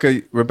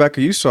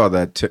 Rebecca, you saw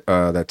that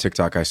that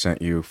TikTok I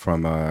sent you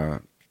from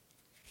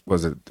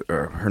was it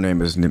her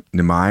name is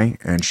Nimai,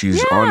 and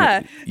she's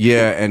on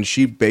and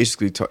she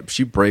basically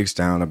she breaks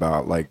down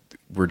about like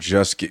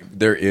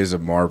there is a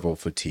Marvel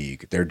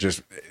fatigue. There's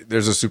a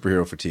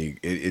superhero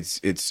fatigue.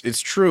 It's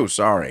true.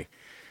 Sorry.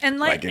 And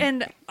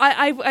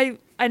I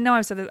know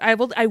I've said this.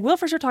 I will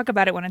for sure talk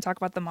about it when I talk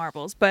about the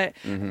Marvels. But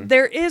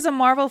there is a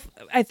Marvel.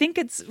 I think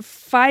it's a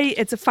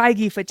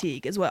Feige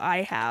fatigue is what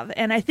I have,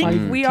 and I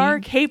think we are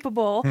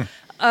capable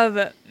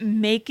of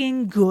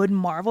making good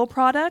Marvel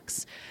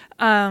products.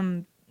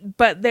 But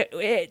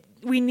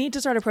we need to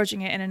start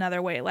approaching it in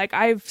another way. Like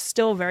I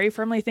still very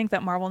firmly think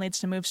that Marvel needs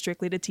to move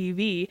strictly to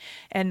TV,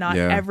 and not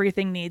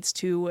everything needs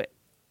to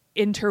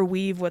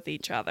interweave with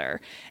each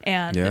other.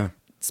 And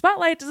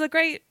Spotlight is a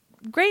great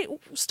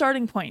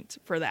starting point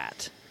for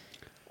that.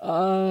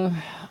 I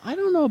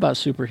don't know about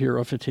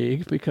superhero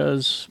fatigue,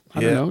 because I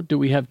don't know. Do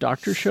we have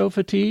doctor show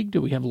fatigue?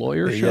 Do we have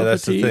lawyer show fatigue? Yeah,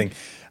 that's the thing.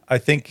 I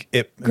think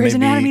Grey's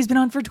Anatomy's been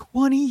on for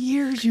 20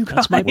 years, you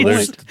guys.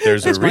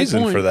 There's a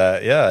reason for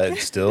that. Yeah, it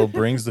still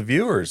brings the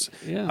viewers.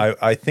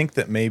 I think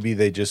that maybe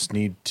they just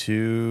need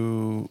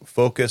to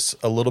focus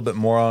a little bit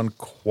more on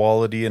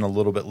quality and a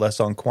little bit less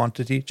on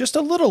quantity. Just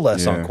a little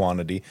less on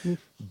quantity.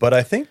 But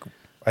I think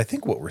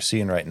what we're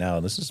seeing right now,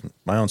 and this is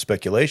my own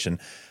speculation,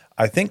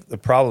 I think the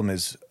problem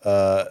is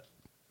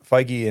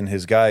Feige and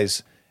his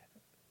guys,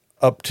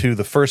 up to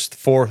the first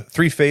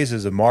three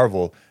phases of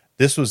Marvel,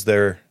 this was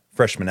their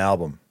freshman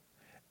album.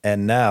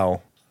 And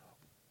now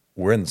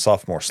we're in the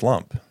sophomore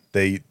slump.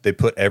 They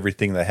put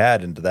everything they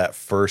had into that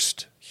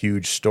first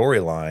huge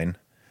storyline,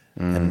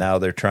 and now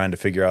they're trying to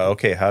figure out,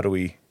 okay, how do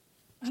we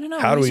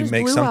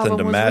make something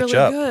to match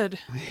up? Good.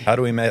 How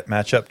do we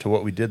match up to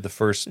what we did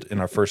in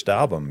our first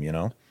album, you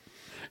know?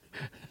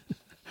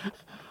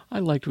 I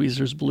liked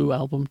Weezer's Blue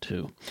album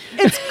too.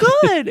 It's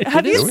good.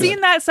 Have you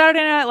seen that Saturday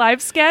Night Live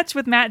sketch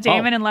with Matt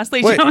Damon and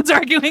Leslie Jones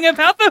arguing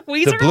about the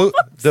Weezer album?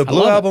 The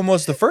Blue album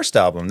was the first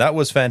album. That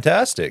was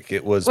fantastic.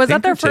 It was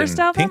that their first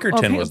album?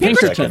 Pinkerton was their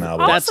second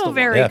album. Also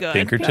very good.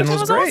 Pinkerton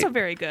was great. Also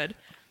very good.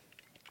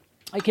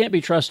 I can't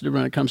be trusted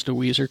when it comes to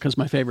Weezer, because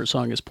my favorite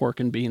song is Pork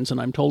and Beans, and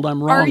I'm told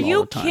I'm wrong all the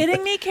time. Are you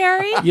kidding me,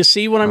 Carrie? You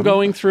see what I'm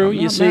going through? I'm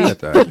you not see? mad at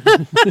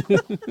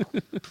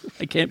that.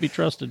 I can't be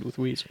trusted with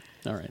Weezer.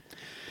 All right.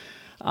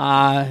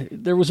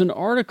 There was an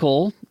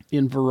article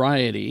in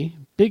Variety,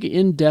 big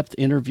in-depth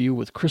interview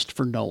with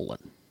Christopher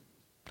Nolan.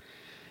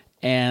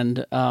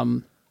 And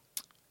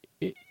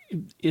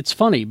it's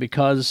funny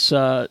because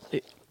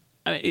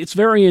it's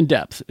very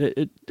in-depth.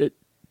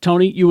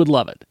 Tony, you would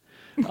love it,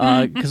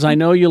 because I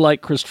know you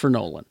like Christopher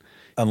Nolan.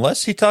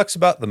 Unless he talks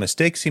about the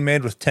mistakes he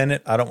made with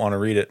Tenet, I don't want to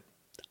read it.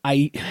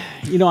 I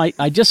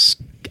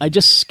just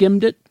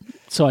skimmed it,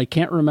 so I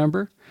can't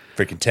remember.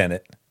 Freaking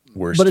Tenet.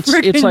 Worst. But it's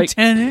like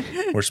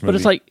worst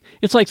movie. But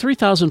it's like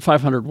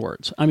 3,500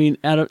 words. I mean,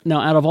 out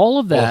of all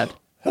of that,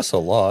 that's a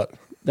lot.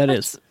 That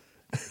is.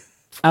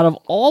 Out of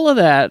all of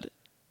that,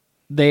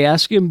 they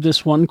ask him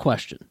this one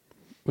question.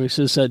 He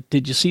says,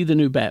 did you see the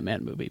new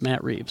Batman movie,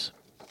 Matt Reeves?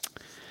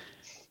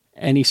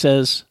 And he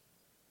says,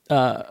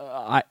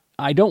 I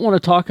don't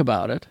want to talk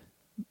about it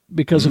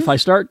because if I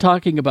start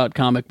talking about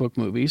comic book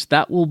movies,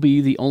 that will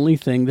be the only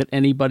thing that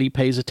anybody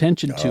pays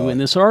attention to in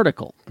this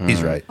article.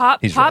 He's right.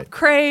 Pop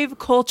Crave,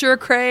 Culture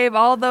Crave,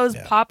 all those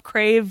Pop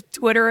Crave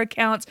Twitter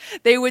accounts,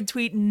 they would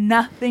tweet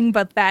nothing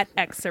but that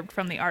excerpt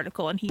from the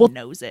article, and he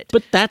knows it.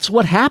 But that's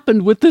what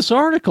happened with this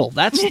article.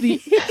 That's the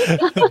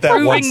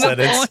that one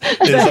sentence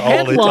is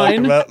all they talk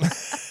about.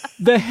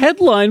 The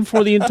headline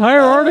for the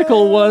entire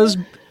article was,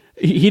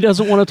 he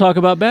doesn't want to talk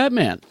about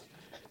Batman.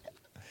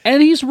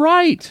 And he's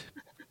right.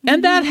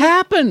 And that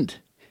happened.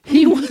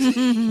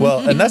 Well,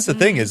 and that's the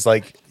thing is,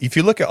 like, if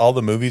you look at all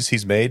the movies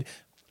he's made,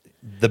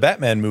 the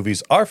Batman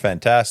movies are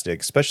fantastic,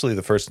 especially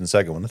the first and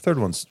second one. The third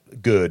one's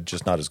good,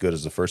 just not as good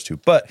as the first two.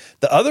 But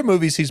the other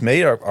movies he's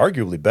made are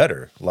arguably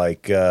better.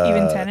 Like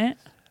even Tenet?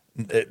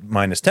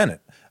 Minus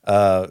Tenet.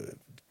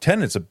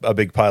 Tenet's a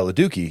big pile of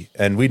dookie,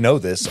 and we know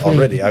this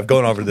already. I've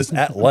gone over this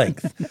at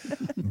length.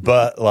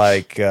 But,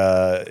 like,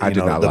 I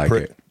did not like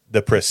it.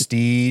 The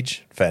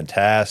Prestige,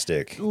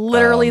 fantastic.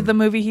 Literally the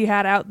movie he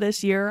had out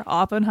this year,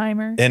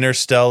 Oppenheimer.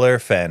 Interstellar,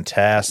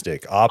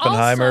 fantastic.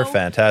 Oppenheimer, Also,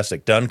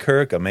 fantastic.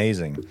 Dunkirk,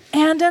 amazing.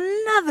 And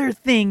another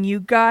thing, you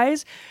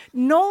guys,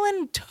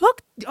 Nolan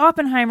took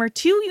Oppenheimer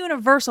to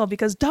Universal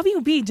because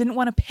WB didn't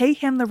want to pay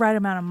him the right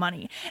amount of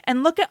money.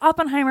 And look at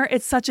Oppenheimer,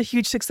 it's such a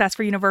huge success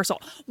for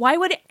Universal. Why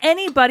would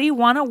anybody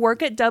want to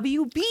work at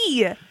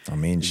WB? I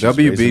mean,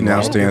 WB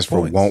now stands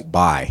for won't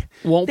buy.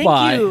 Won't Thank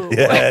buy. you.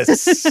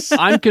 Yes.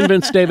 I'm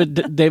convinced David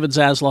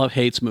Zaslav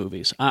hates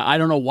movies. I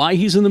don't know why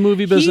he's in the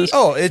movie business.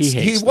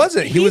 He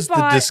wasn't. He was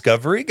the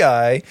Discovery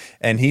guy,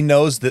 and he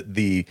knows that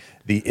the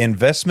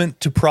investment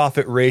to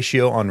profit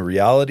ratio on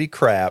reality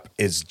crap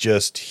is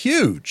just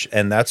huge,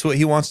 and that's what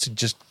he wants to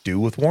just do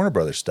with Warner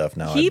Brothers stuff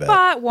now. He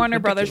bought Warner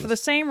Brothers for the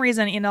same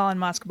reason Elon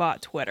Musk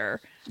bought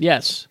Twitter.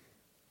 Yes.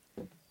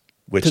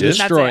 Which to is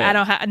destroy it. I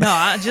don't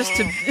have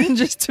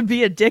just to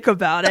be a dick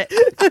about it.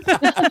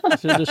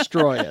 To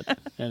destroy it.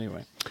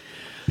 Anyway.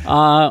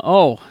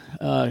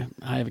 I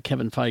have a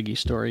Kevin Feige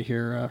story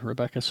here,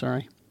 Rebecca.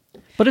 Sorry,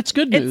 but it's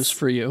good news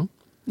for you.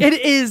 It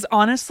is,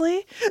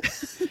 honestly,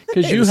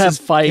 because you have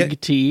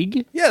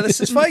Feige-tigue. Yeah,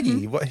 this is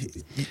Feige. What,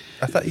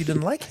 I thought you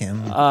didn't like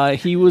him.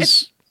 He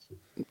was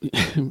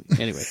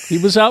anyway. He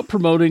was out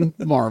promoting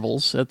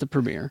Marvels at the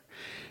premiere,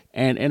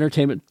 and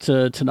Entertainment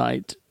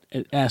Tonight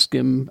asked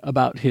him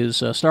about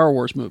his Star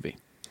Wars movie,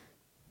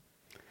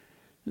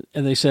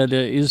 and they said,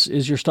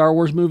 "Is your Star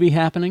Wars movie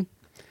happening?"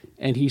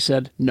 And he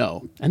said,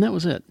 "No," and that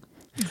was it.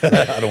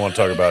 I don't want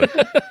to talk about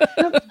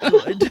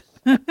it.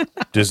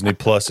 Disney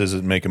Plus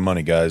isn't making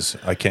money, guys.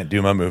 I can't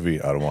do my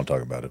movie. I don't want to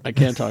talk about it. I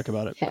can't talk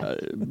about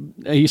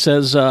it. He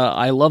says,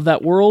 I love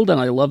that world, and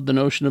I love the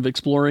notion of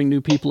exploring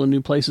new people and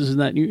new places in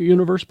that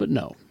universe, but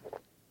no.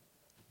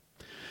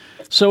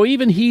 So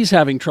even he's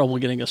having trouble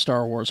getting a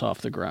Star Wars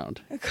off the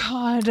ground.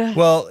 God.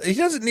 Well, he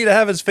doesn't need to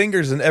have his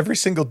fingers in every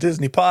single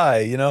Disney pie,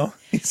 you know?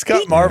 He's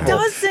got Marvel. He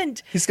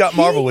doesn't. He's got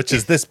Marvel, which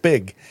is this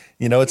big.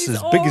 You know, it's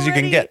as big as you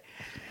can get.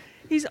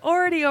 He's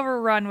already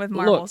overrun with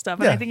Marvel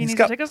stuff, and I think he needs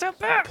to take a step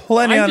back.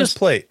 Plenty on his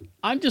plate.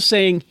 I'm just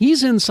saying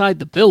he's inside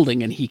the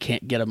building and he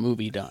can't get a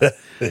movie done.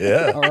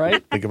 Yeah. All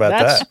right? Think about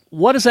that.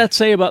 What does that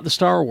say about the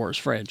Star Wars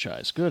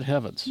franchise? Good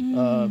heavens.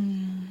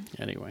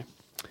 Anyway.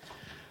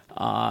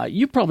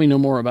 You probably know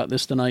more about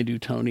this than I do,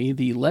 Tony.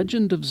 The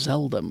Legend of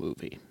Zelda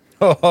movie.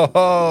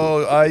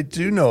 Oh, I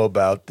do know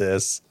about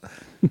this.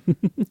 Do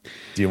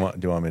you want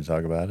me to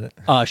talk about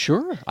it?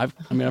 Sure. I've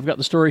got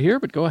the story here,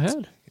 but go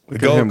ahead.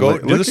 Go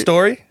do the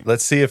story.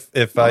 Let's see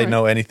if I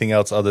know anything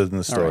else other than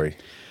the story.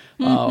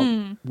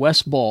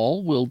 Wes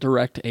Ball will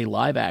direct a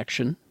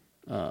live-action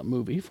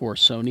movie for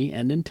Sony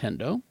and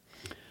Nintendo.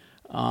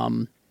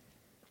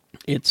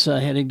 It's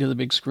heading to the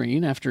big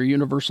screen after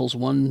Universal's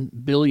 $1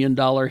 billion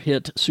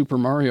hit Super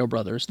Mario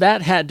Brothers.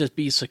 That had to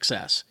be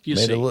success,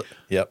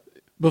 Yep.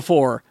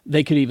 Before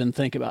they could even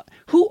think about,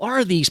 who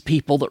are these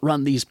people that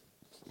run these...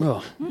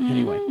 Oh,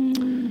 anyway.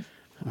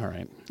 All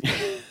right.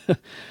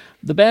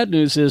 The bad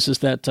news is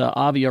that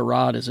Avi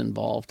Arad is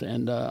involved,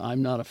 and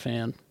I'm not a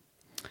fan.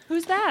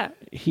 Who's that?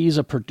 He's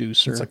a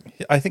producer.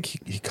 I think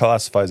he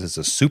classifies as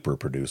a super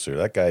producer.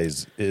 That guy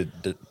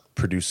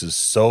produces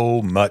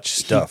so much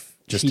stuff.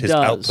 His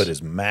output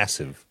is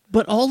massive.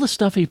 But all the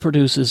stuff he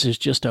produces is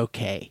just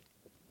okay.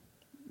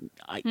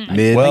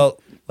 Well,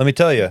 let me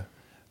tell you,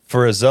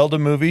 for a Zelda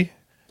movie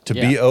to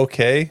be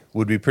okay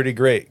would be pretty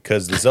great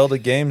because the Zelda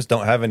games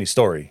don't have any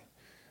story.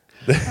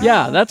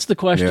 Yeah, that's the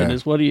question.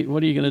 Is what are you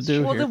going to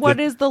do here? What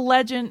is the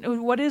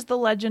legend? What is the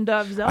Legend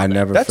of Zelda? I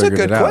never. That's figured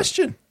a good it out.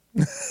 question.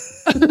 Yeah.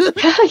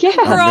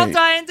 We're all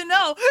dying to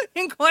know.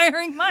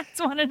 Inquiring minds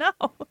want to know.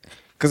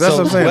 Because that's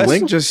what I'm saying.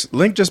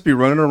 Link just be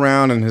running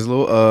around in his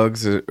little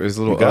Uggs, his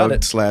little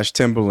Ugg /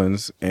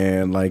 Timberlands,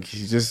 and like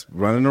he's just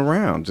running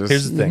around.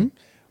 Here's the thing.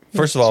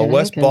 First of all,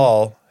 Wes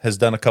Ball has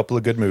done a couple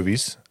of good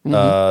movies.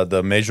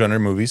 The Maze Runner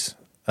movies.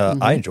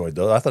 I enjoyed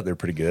those. I thought they were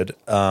pretty good.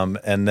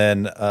 And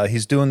then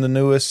he's doing the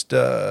newest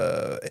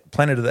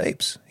Planet of the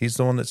Apes. He's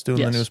the one that's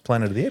doing the newest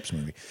Planet of the Apes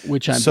movie.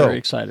 Which I'm very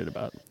excited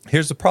about.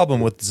 Here's the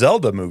problem with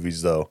Zelda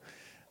movies, though.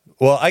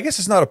 Well, I guess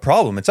it's not a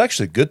problem. It's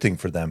actually a good thing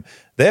for them.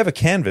 They have a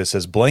canvas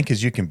as blank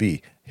as you can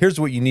be. Here's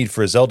what you need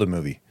for a Zelda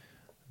movie.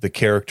 The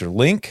character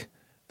Link,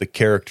 the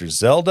character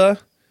Zelda,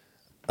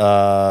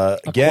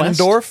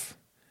 Ganondorf,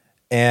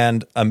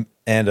 and a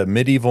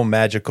medieval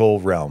magical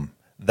realm.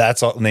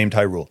 That's all named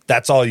Hyrule.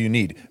 That's all you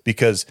need,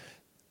 because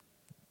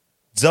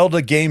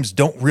Zelda games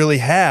don't really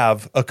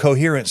have a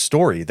coherent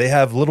story. They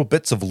have little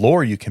bits of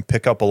lore you can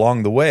pick up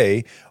along the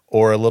way,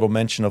 or a little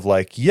mention of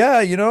like,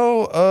 Ganondorf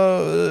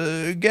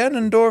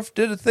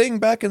did a thing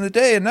back in the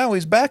day and now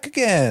he's back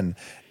again.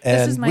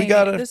 And we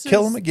got to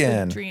kill him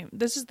again.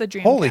 This is the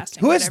dream. Holy,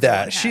 who is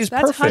that? She's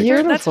perfect.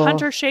 That's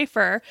Hunter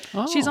Schafer.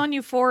 Oh. She's on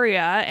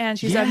Euphoria, and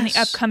she's in the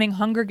upcoming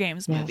Hunger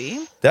Games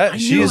movie.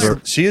 She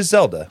is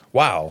Zelda.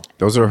 Wow.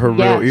 Those are her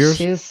real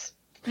ears?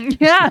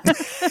 Yeah.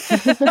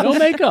 No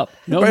makeup.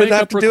 No makeup required.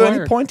 Have to do any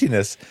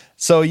pointiness.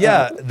 So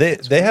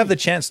they have the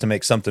chance to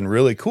make something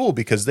really cool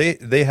because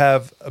they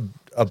have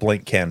a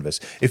blank canvas.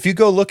 If you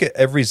go look at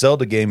every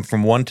Zelda game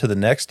from one to the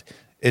next,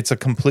 it's a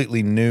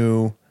completely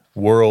new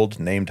world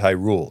named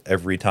Hyrule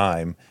every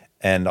time,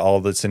 and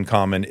all that's in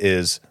common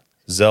is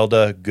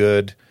Zelda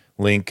good,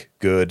 Link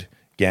good,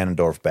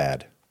 Ganondorf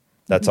bad.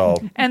 That's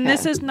all. And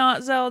this is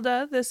not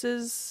Zelda.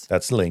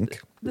 That's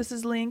Link. This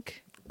is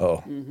Link.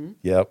 Oh,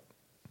 yep.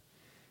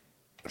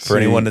 For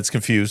anyone that's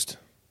confused.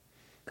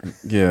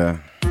 Yeah.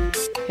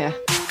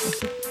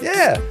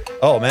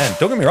 Oh man,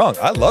 don't get me wrong.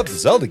 I love the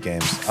Zelda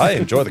games. I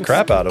enjoy the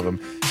crap out of them.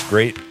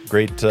 Great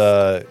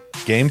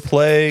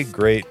gameplay,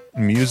 great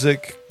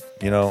music,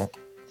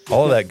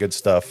 all of that good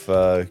stuff.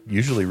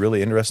 Usually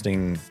really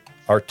interesting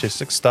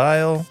artistic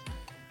style.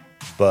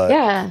 But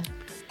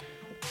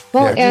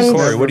well, and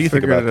Corey, what do you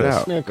think about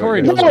this? Yeah,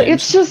 Corey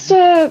it's just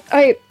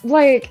I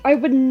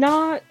would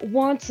not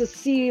want to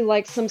see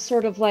like some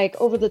sort of like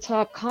over the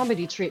top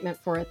comedy treatment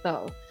for it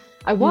though.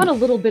 I want a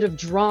little bit of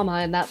drama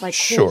and that like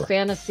cool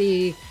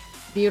fantasy,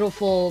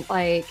 beautiful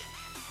like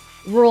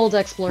world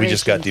exploration. We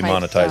just got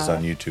demonetized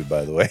on YouTube,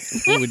 by the way.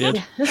 We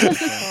did.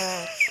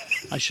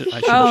 I should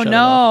oh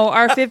no,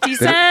 our 50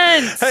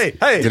 cents. Hey,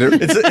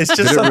 it's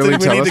just something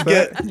really we need to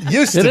get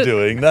used to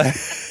doing.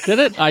 Did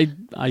it? I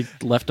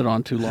left it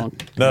on too long.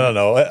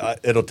 No.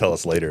 It'll tell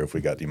us later if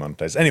we got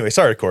demonetized. Anyway,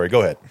 sorry, Corey.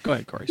 Go ahead. Go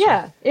ahead, Corey.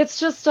 Yeah, it's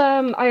just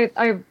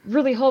I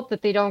really hope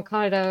that they don't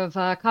kind of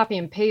copy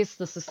and paste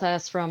the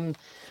success from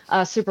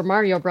Super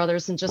Mario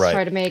Brothers and just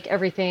try to make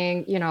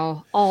everything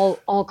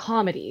all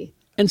comedy.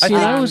 And see,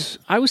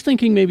 I was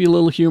thinking maybe a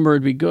little humor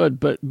would be good,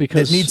 but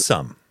because it needs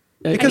some.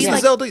 Because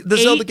the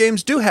Zelda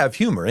games do have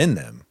humor in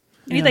them.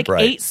 You need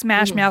 8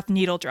 Smash Mouth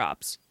needle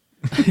drops.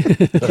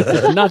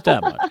 Not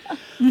that much.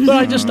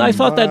 But I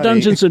thought that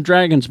Dungeons and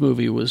Dragons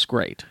movie was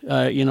great.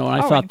 I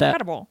thought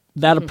incredible.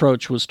 that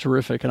approach was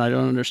terrific, and I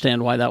don't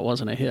understand why that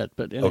wasn't a hit.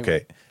 But anyway.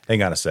 Okay,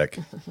 hang on a sec.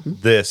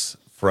 This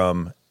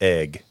from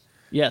Egg.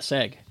 Yes,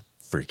 Egg.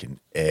 Freaking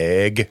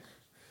Egg.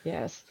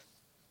 Yes.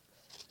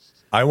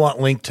 I want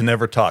Link to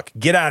never talk.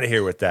 Get out of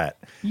here with that.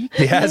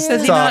 He has to talk.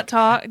 Does he not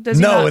talk?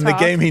 The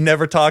game he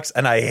never talks,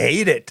 and I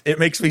hate it. It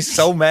makes me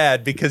so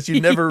mad because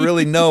you never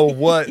really know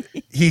what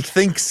he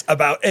thinks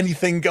about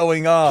anything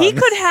going on. He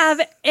could have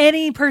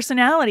any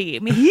personality. I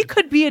mean, he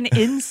could be an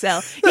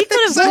incel. He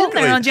could have been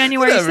there on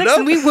January 6th,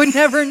 and we would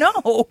never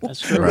know. That's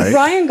true. Right?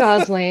 Ryan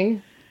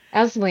Gosling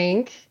as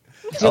Link.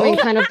 Doing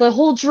kind of the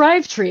whole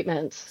drive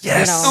treatment.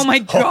 Yes. Oh my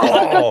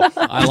God.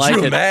 I like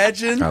it.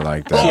 Imagine? I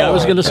like that. I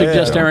was going to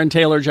suggest Aaron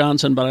Taylor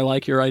Johnson, but I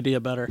like your idea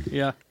better.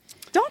 Yeah.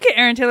 Don't get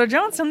Aaron Taylor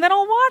Johnson, then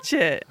I'll watch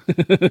it.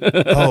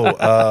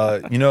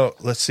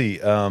 Let's see.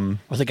 Or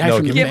the guy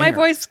from Get my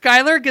boy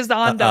Skylar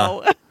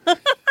Gizondo.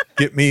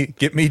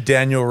 Get me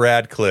Daniel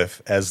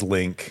Radcliffe as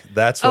Link.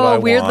 That's what I want. Oh,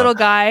 a weird little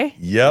guy.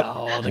 Yep.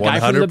 Oh, the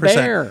guy from The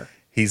Bear.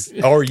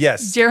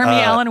 Yes. Jeremy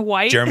Allen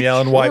White. Jeremy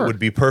Allen White would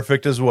be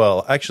perfect as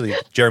well. Actually,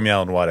 Jeremy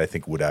Allen White, I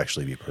think, would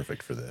actually be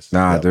perfect for this.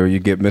 Nah, dude, you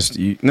get Mr.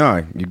 You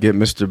get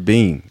Mr.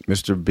 Bean.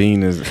 Mr.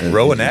 Bean is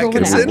Rowan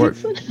Atkinson.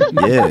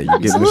 Yeah, you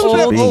get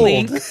Mr.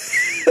 Bean.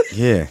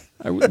 Yeah.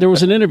 There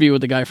was an interview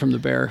with the guy from The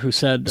Bear who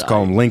said... Let's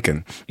call him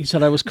Lincoln. He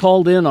said, I was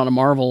called in on a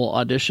Marvel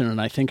audition,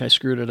 and I think I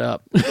screwed it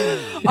up. Yeah.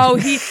 I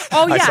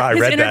read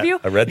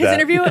that. His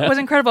interview was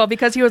incredible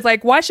because he was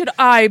like, why should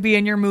I be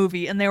in your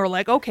movie? And they were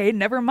like, okay,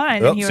 never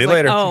mind. And he was like,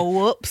 later. oh,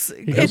 whoops.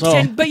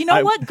 Goes, but you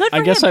know what? Good for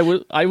him. I guess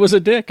I was a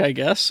dick, I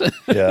guess.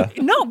 Yeah.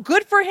 No,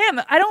 good for him.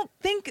 I don't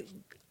think...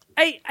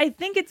 I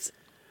think it's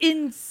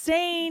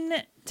insane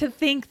to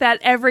think that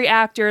every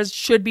actor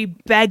should be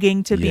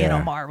begging to be in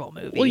a Marvel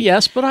movie. Well,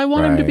 yes, but I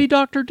want him to be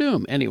Doctor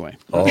Doom anyway.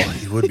 Oh,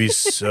 he would be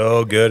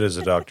so good as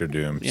a Doctor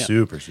Doom. Yeah.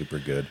 Super, super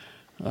good.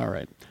 All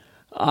right.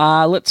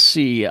 Let's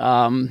see.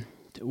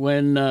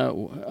 When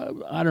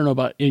I don't know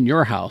about in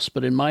your house,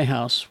 but in my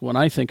house, when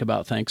I think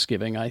about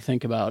Thanksgiving, I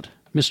think about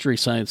Mystery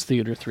Science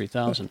Theater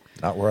 3000.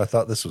 Not where I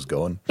thought this was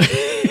going.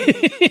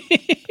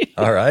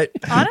 All right.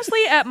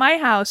 Honestly, at my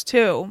house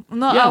too.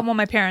 Well,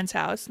 my parents'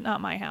 house,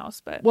 not my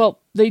house, but well,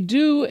 they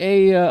do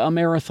a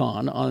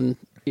marathon on.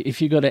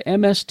 If you go to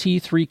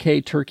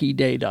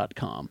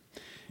mst3kturkeyday.com,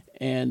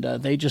 and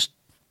they just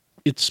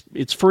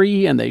it's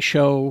free, and they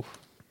show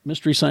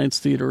Mystery Science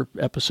Theater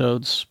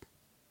episodes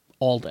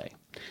all day,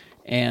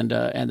 and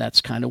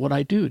that's kind of what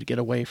I do to get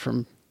away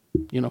from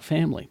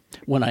family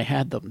when I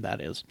had them.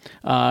 That is.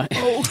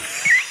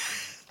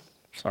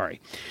 Sorry.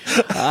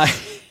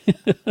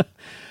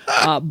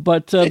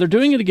 But they're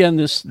doing it again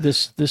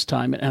this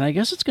time, and I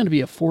guess it's going to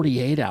be a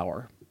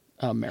 48-hour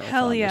marathon.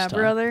 Hell yeah,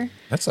 brother!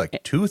 That's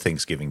like 2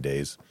 Thanksgiving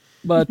days.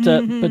 But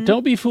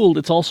don't be fooled.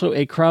 It's also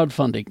a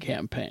crowdfunding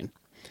campaign.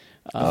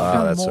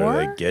 That's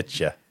where they get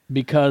you.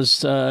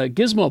 Because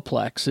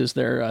Gizmoplex is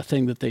their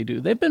thing that they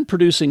do. They've been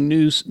producing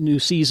new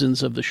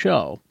seasons of the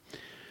show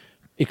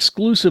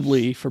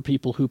exclusively for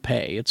people who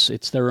pay.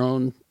 It's their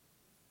own.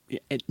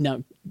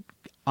 Now,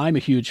 I'm a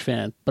huge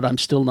fan, but I'm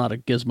still not a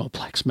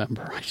Gizmoplex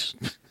member.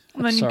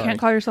 Then you can't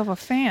call yourself a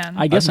fan.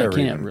 I guess I I've never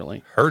can't even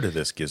really. Heard of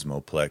this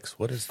Gizmoplex?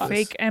 What is this?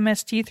 Fake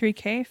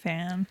MST3K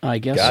fan. I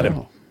guess Got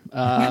so.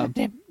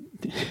 him.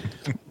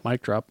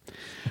 Mic drop.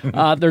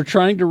 They're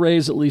trying to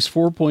raise at least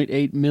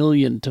 $4.8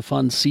 million to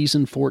fund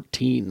season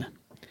 14.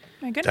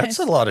 My goodness, That's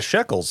a lot of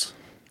shekels.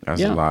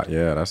 That's a lot.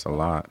 Yeah, that's a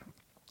lot.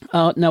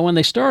 Now, when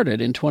they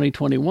started in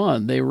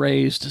 2021, they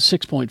raised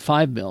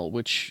 $6.5 million,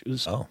 which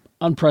is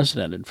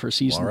unprecedented for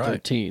season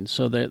 13.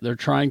 So they're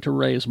trying to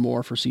raise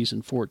more for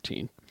season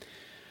 14.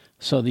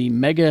 So the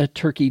Mega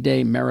Turkey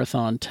Day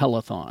Marathon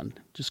Telethon.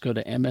 Just go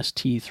to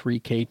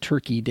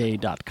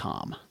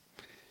mst3kturkeyday.com.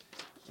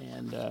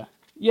 And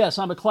yes,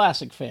 I'm a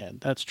classic fan.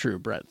 That's true,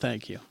 Brett.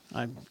 Thank you.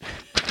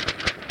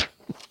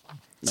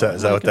 Is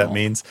that what that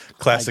means?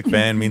 Classic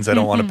fan means I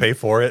don't want to pay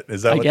for it?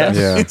 Is that what that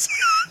means?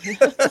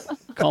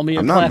 Call me a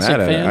I'm not classic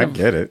mad at fan. it. I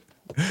get it.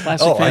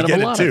 Classic fan I get of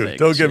a it lot too. of things.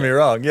 Don't get me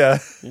wrong. Yeah.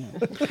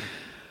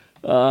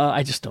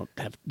 I just don't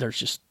have. There's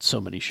just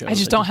so many shows. I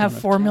just don't have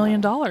 $4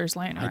 million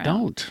laying around. I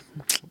don't.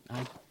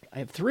 I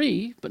have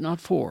 3, but not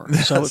 4.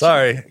 So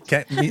sorry,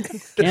 can't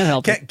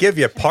help. Can't give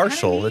you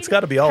partial. It's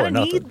got to be all or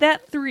nothing. Need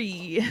that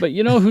 3. But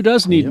you know who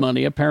does need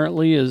money?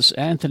 Apparently, is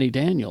Anthony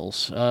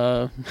Daniels. He's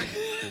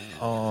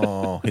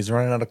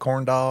running out of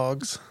corn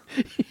dogs.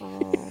 He's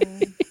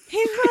running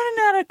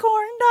out of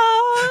corn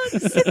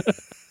dogs.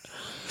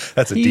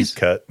 That's a deep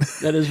cut.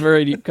 That is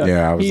very deep cut.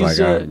 Yeah, I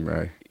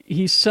was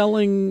he's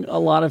selling a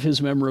lot of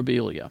his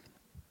memorabilia.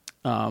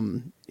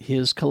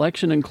 His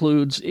collection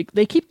includes,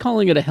 they keep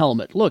calling it a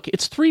helmet. Look,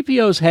 it's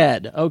 3PO's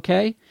head,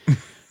 okay?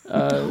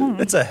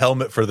 It's a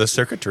helmet for the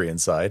circuitry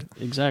inside.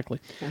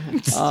 Exactly.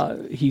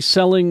 He's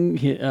selling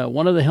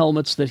one of the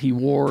helmets that he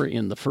wore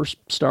in the first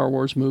Star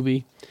Wars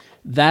movie.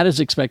 That is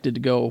expected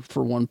to go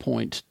for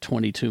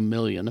 $1.22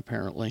 million,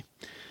 apparently.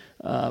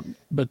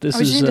 But this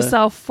is... need to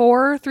sell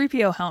 4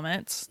 3PO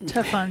helmets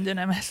to fund an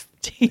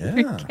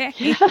MST3K.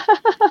 Yeah.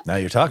 Now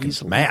you're talking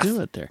some math.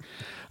 Do it there.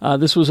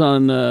 This was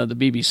on the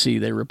BBC.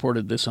 They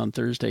reported this on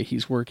Thursday.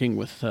 He's working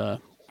with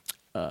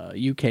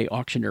UK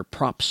auctioneer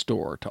Prop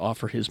Store to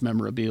offer his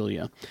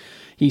memorabilia.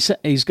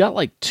 He's got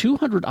like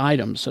 200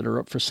 items that are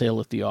up for sale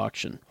at the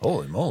auction.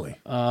 Holy moly.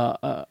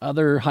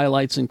 Other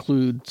highlights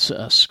include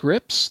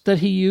scripts that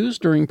he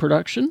used during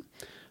production,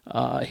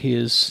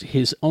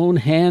 his own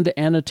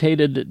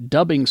hand-annotated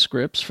dubbing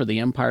scripts for The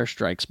Empire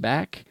Strikes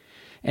Back,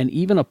 and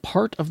even a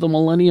part of the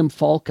Millennium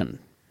Falcon.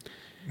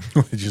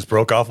 He just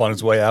broke off on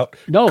his way out?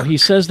 No, he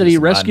says that he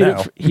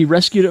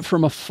rescued it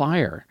from a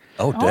fire.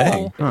 Oh,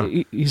 dang. Huh.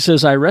 He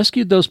says, I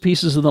rescued those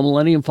pieces of the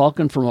Millennium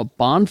Falcon from a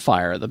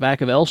bonfire at the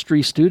back of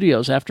Elstree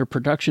Studios after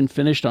production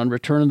finished on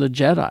Return of the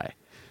Jedi.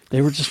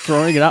 They were just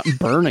throwing it out and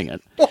burning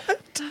it. What?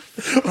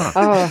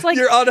 It's like,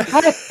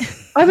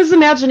 I was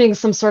imagining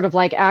some sort of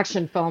like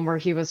action film where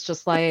he was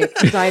just like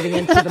diving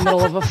into the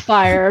middle of a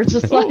fire,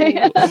 just like.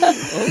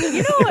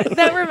 You know what?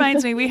 That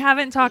reminds me. We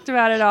haven't talked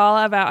about it all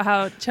about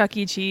how Chuck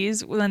E.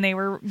 Cheese, when they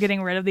were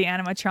getting rid of the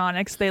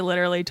animatronics, they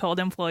literally told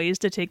employees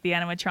to take the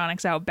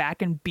animatronics out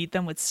back and beat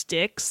them with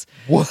sticks.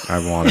 What? I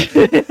want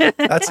it.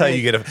 That's how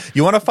you get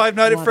You want a Five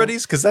Nights at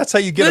Freddy's? Because that's how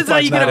you get a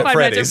Five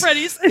Nights at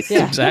Freddy's.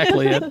 Yeah.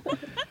 Exactly it.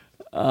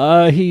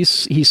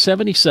 He's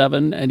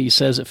 77, and he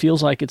says it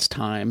feels like it's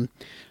time.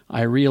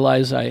 I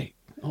realize he's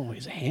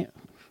a hand.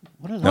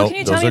 What are those? What can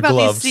you tell me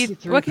about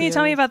these What can you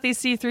tell me about these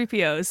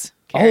C-3POs?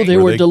 Oh, they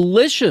were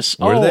delicious.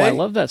 I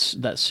love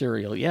that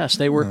cereal. Yes,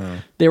 they were.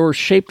 They were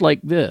shaped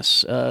like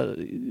this,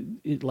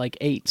 like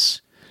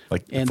 8s.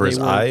 Like for his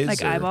eyes,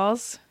 like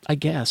eyeballs. I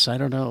guess I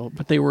don't know,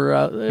 but they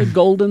were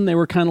golden. They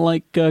were kind of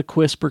like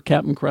Quisp or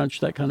Captain Crunch,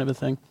 that kind of a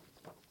thing.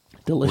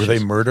 Delicious. Were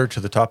they murder to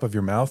the top of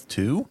your mouth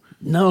too?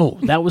 No,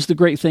 that was the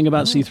great thing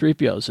about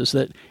C-3POs is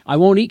that I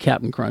won't eat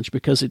Captain Crunch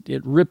because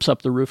it rips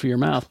up the roof of your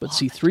mouth, but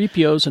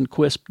C-3POs and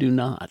Quisp do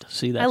not.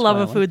 See, that's I love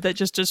a food that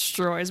just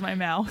destroys my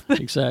mouth.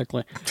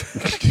 Exactly.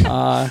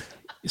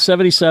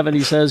 77,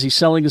 he says he's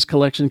selling his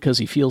collection because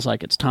he feels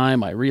like it's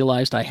time. I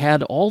realized I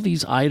had all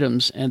these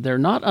items and they're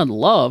not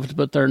unloved,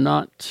 but they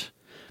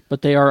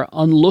are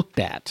unlooked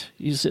at.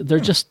 They're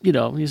just,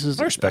 he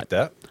says, I respect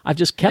that. I've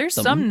just kept There's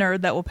them. some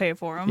nerd that will pay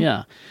for them.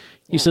 Yeah.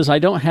 He says, I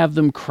don't have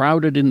them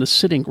crowded in the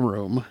sitting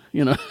room,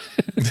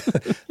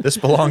 This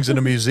belongs in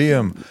a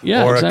museum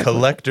or a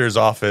collector's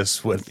office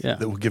that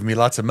will give me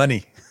lots of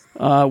money.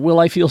 Will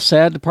I feel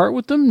sad to part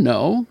with them?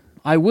 No.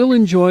 I will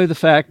enjoy the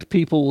fact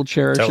people will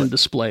cherish and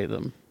display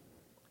them.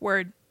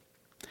 Word.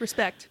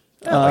 Respect.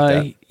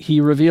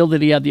 He revealed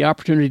that he had the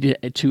opportunity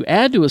to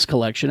add to his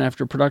collection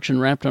after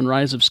production wrapped on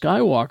Rise of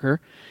Skywalker.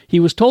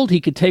 He was told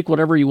he could take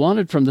whatever he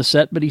wanted from the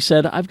set, but he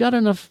said, I've got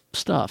enough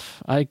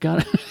stuff. Me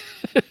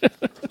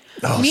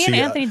and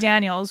Anthony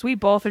Daniels, we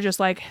both are just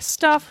like,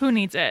 stuff, who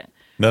needs it?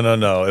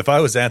 No. If I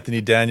was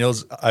Anthony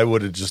Daniels, I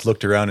would have just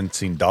looked around and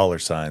seen dollar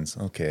signs.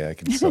 Okay, I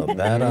can sell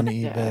that on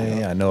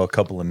eBay. I know a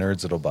couple of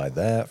nerds that'll buy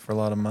that for a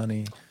lot of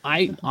money.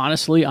 I'd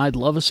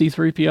love a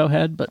C-3PO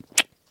head, but,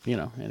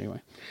 anyway.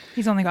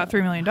 He's only got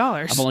 $3 million.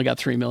 I've only got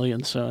 $3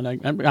 million, so and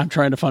I'm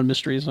trying to fund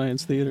Mystery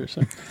Science Theater.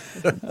 So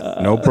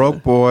no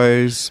broke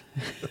boys.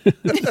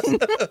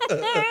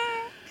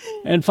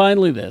 And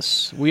finally,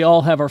 this: we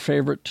all have our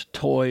favorite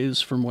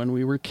toys from when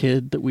we were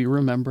kid that we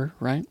remember,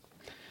 right?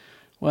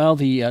 Well,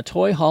 the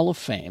Toy Hall of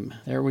Fame.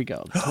 There we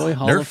go. The Toy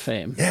Hall of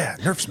Fame. Yeah,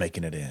 Nerf's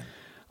making it in.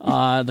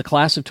 The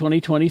class of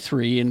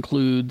 2023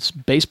 includes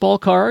baseball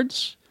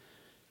cards,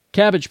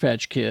 Cabbage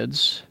Patch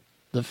Kids,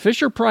 the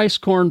Fisher-Price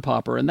Corn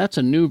Popper, and that's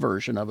a new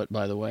version of it,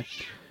 by the way.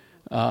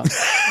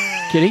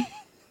 Kitty?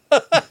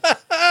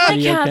 My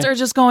cats are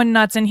just going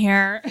nuts in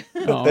here.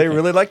 Oh, They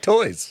really like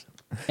toys.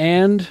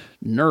 And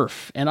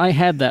Nerf. And I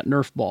had that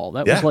Nerf ball.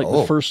 That was like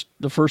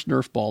the first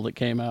Nerf ball that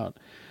came out.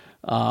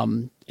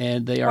 And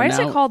they are Why is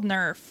it called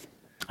Nerf?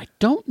 I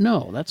don't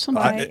know. That's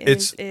something.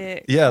 That's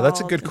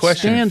a good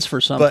question. It stands for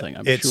something,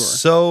 I'm it's sure.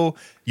 so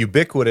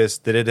ubiquitous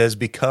that it has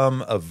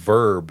become a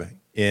verb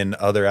in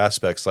other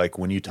aspects. Like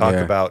when you talk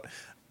about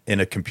in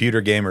a computer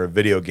game or a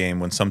video game,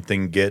 when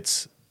something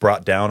gets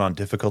brought down on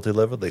difficulty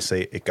level, they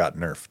say it got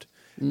nerfed.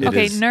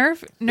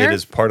 Nerf. It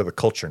is part of the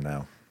culture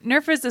now.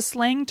 Nerf is the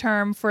slang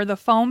term for the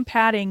foam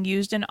padding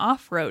used in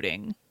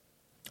off-roading.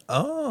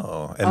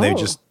 They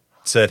just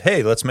said,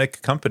 hey, let's make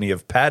a company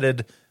of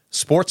padded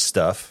sports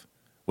stuff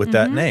with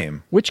that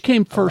name. Which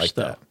came first,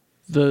 though?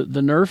 The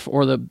Nerf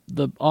or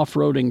the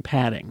off-roading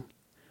padding?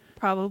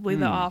 Probably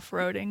the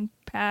off-roading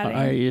padding.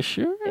 Are you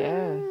sure?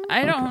 Yeah.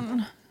 I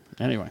don't...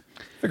 Anyway.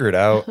 Figure it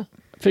out. I'm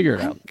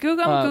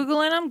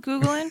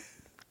Googling.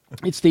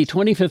 It's the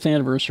 25th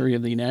anniversary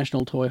of the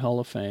National Toy Hall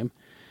of Fame.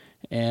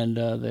 And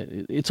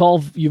it's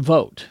all, you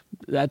vote.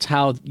 That's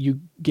how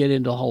you get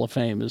into Hall of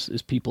Fame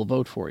is people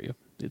vote for you.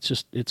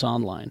 It's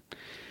online.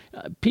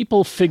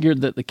 People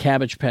figured that the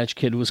Cabbage Patch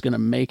Kid was going to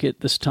make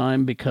it this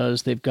time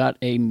because they've got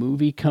a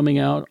movie coming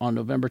out on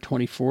November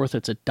 24th.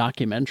 It's a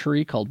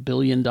documentary called $1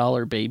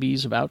 Billion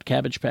Babies about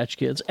Cabbage Patch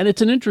Kids. And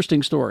it's an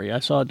interesting story. I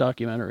saw a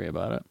documentary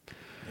about it.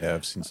 Yeah,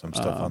 I've seen some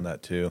stuff on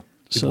that too.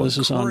 So this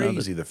is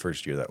crazy the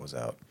first year that was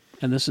out.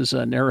 And this is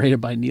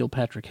narrated by Neil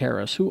Patrick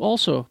Harris, who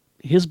also,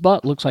 his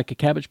butt looks like a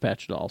Cabbage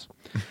Patch doll's.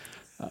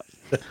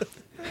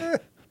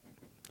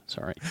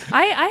 Sorry.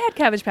 I had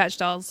Cabbage Patch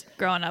dolls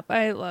growing up.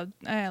 I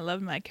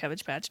loved my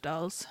Cabbage Patch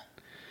dolls.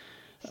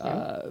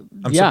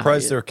 I'm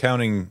surprised they're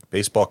counting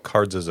baseball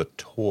cards as a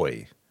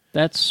toy.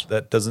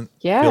 That doesn't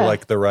feel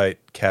like the right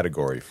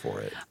category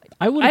for it.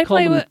 I would call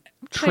them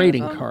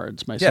trading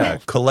cards myself. Yeah,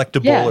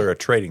 collectible or a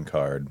trading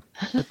card.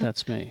 But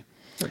that's me.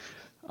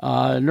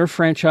 Nerf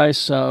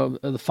franchise, the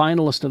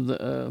finalist of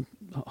the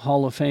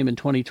Hall of Fame in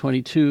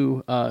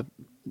 2022,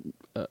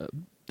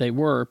 they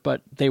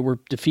were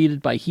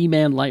defeated by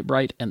He-Man, Light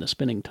Bright, and the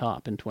Spinning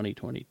Top in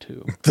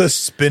 2022. The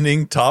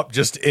Spinning Top,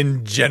 just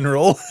in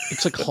general.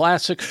 It's a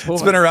classic toy.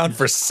 It's been around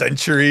for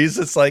centuries.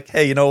 It's like,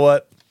 hey, you know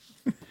what?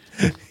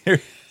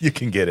 Here, you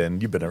can get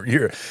in.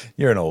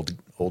 You're an old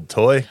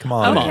toy. Come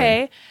on.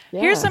 Okay.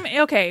 Here's some.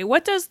 Okay,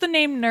 what does the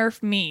name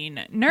Nerf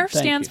mean? Nerf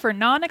stands for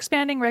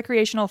non-expanding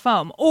recreational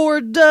foam,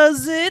 or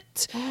does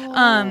it?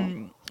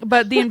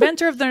 But the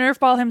inventor of the Nerf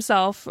ball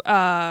himself,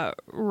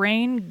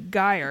 Rain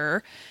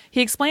Geyer,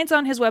 he explains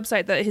on his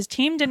website that his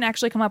team didn't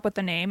actually come up with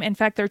the name. In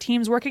fact, their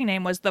team's working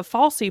name was the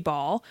Falsy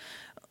Ball.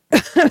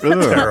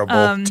 Terrible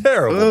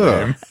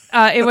name.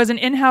 It was an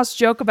in-house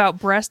joke about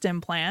breast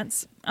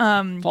implants.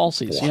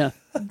 Falsies, yeah.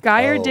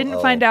 Geyer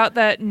didn't find out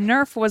that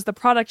Nerf was the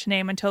product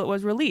name until it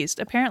was released.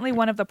 Apparently,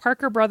 one of the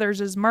Parker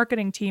Brothers'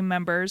 marketing team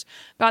members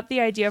got the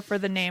idea for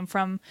the name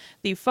from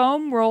the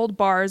foam rolled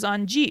bars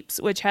on Jeeps,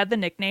 which had the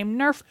nickname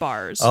Nerf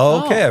bars.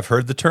 Oh, okay. I've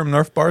heard the term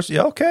Nerf bars.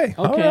 Yeah, okay.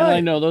 Okay, right. I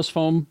know those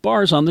foam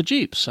bars on the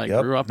Jeeps. I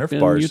grew up Nerf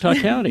in bars. Utah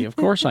County. Of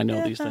course I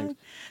know these things.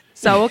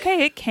 So,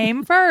 okay, it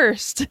came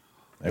first.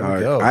 There we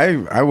go.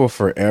 I will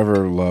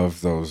forever love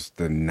the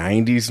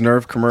 90s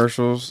Nerf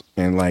commercials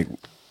and like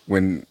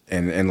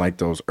like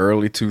those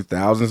early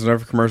 2000s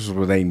Nerf commercials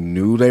where they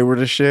knew they were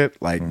the shit.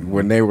 Like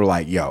when they were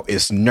like, yo,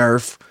 it's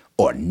Nerf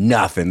or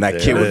nothing. That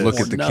kid would look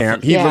at the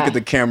camera. He'd look at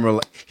the camera.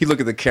 He'd look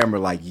at the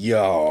camera like,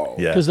 yo.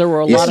 Yeah. Because there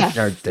were a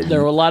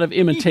lot of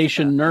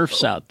imitation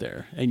Nerfs out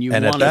there. And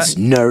at it's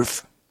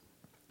Nerf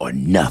or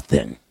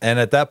nothing. And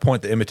at that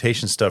point, the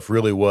imitation stuff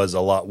really was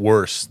a lot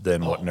worse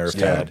than what Nerf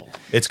had.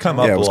 It's come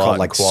up a lot. It was called in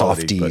like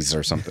quality, softies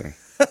or something.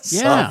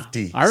 Yeah,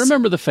 Softies. I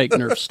remember the fake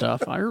Nerf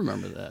stuff. I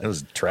remember that. It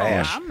was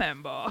trash. I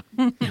remember.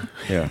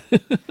 Yeah.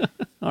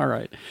 All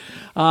right.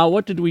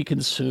 What did we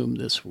consume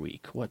this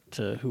week?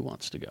 Who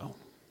wants to go?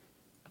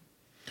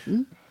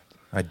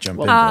 I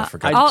jumped in, but I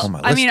forgot to pull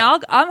my list.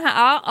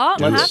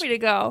 I'm happy to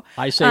go.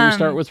 I say we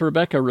start with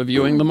Rebecca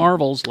reviewing the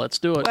Marvels. Let's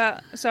do it. Well,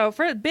 so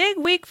for a big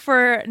week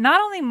for not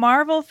only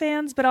Marvel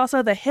fans but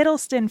also the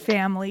Hiddleston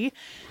family,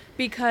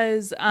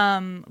 because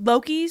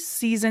Loki's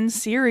season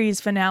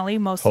series finale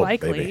most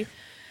likely. Baby.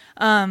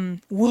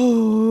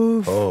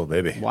 Woof. Oh,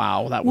 baby.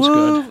 Wow, that was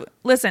good.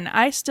 Listen,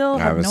 I still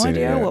have no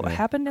idea what yet.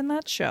 happened in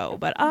that show,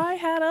 but I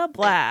had a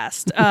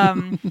blast.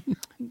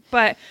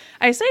 But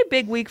I say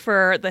big week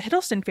for the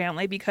Hiddleston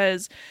family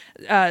because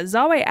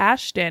Zawe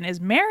Ashton is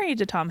married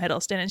to Tom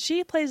Hiddleston, and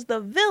she plays the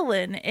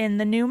villain in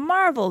the new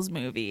Marvels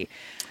movie.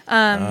 They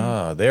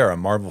are a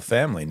Marvel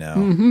family now.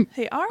 Mm-hmm.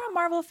 They are a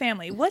Marvel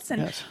family. Listen,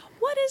 Yes.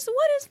 what is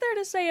there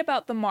to say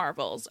about the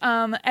Marvels?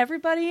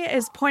 Everybody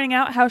is pointing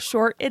out how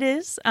short it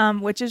is,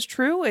 which is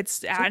true.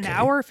 It's an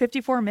hour,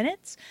 54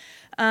 minutes.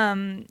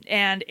 And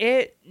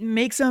it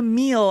makes a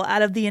meal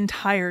out of the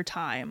entire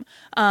time.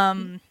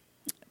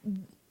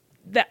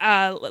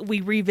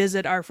 We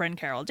revisit our friend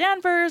Carol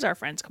Danvers, our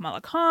friends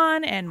Kamala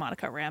Khan and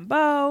Monica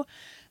Rambeau.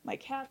 My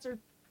cats are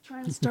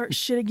trying to start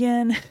shit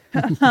again.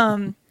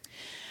 The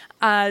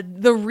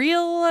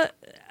real...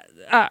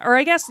 or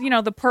I guess,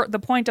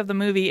 the point of the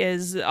movie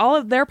is all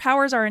of their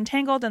powers are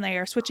entangled and they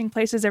are switching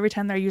places every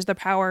time they use the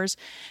powers.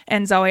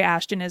 And Zawe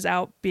Ashton is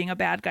out being a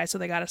bad guy, so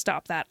they got to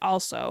stop that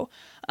also.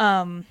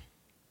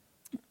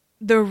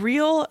 The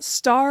real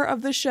star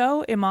of the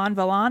show, Iman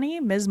Vellani,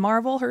 Ms.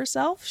 Marvel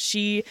herself,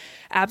 she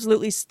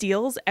absolutely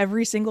steals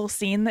every single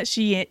scene that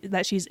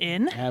she's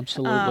in.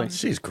 Absolutely.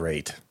 She's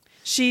great.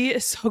 She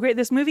is so great.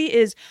 This movie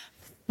is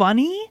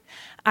funny.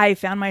 I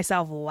found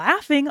myself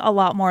laughing a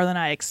lot more than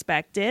I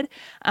expected.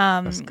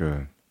 That's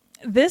good.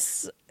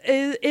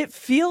 It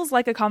feels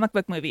like a comic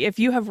book movie. If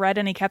you have read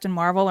any Captain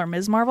Marvel or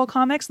Ms. Marvel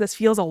comics, this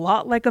feels a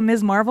lot like a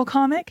Ms. Marvel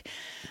comic.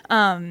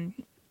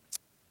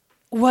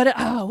 What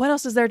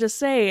else is there to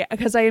say?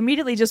 Because I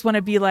immediately just want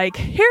to be like,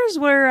 here's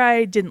where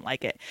I didn't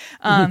like it.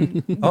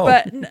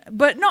 But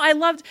no, I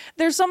loved.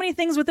 There's so many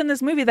things within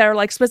this movie that are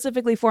like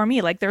specifically for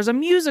me. Like there's a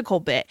musical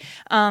bit,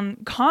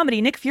 comedy.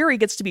 Nick Fury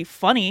gets to be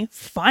funny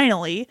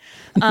finally,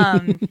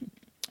 and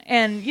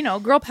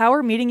girl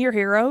power, meeting your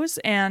heroes,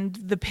 and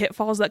the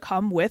pitfalls that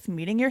come with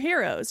meeting your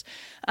heroes.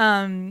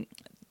 The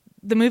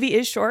movie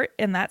is short,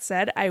 and that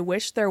said, I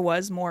wish there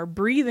was more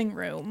breathing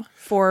room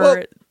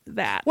for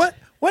that. What?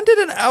 When did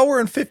an hour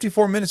and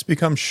 54 minutes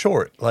become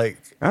short? Like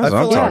that's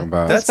what I'm talking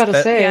about. I was about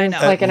to say, I it's know.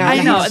 like an hour.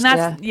 I know, and and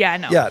that's I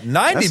know. Yeah, 90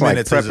 That's like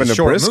minutes is prepping a a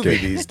short brisket. movie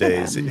these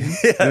days.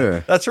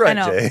 Yeah, that's right, I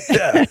know. Jay.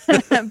 Yeah.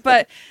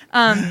 But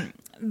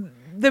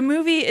the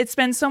movie, it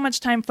spends so much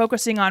time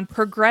focusing on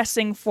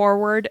progressing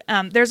forward.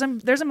 There's a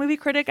movie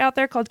critic out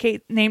there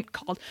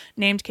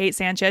named Kate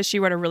Sanchez. She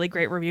wrote a really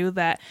great review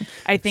that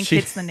I think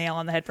hits the nail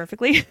on the head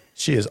perfectly.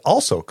 She is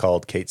also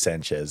called Kate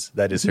Sanchez.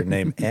 That is her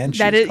name, and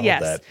she's called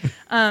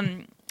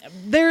that.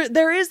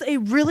 There is a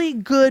really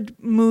good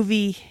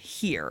movie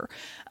here.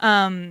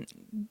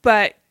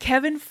 But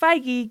Kevin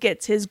Feige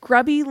gets his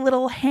grubby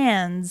little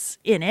hands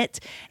in it,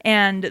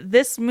 and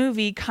this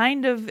movie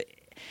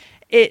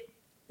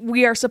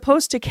we are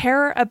supposed to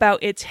care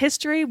about its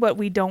history, but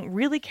we don't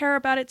really care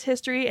about its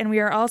history, and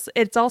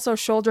it's also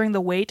shouldering the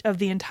weight of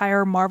the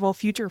entire Marvel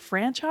future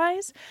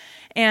franchise,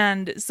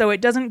 and so it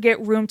doesn't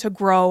get room to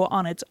grow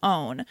on its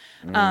own.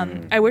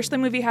 I wish the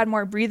movie had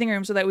more breathing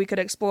room so that we could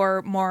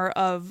explore more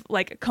of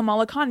like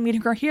Kamala Khan meeting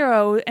her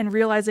hero and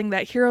realizing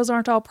that heroes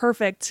aren't all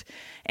perfect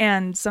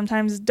and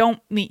sometimes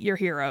don't meet your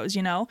heroes,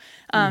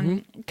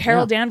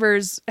 Carol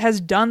Danvers has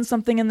done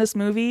something in this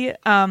movie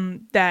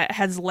that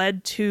has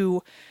led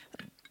to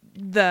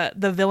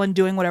the villain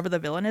doing whatever the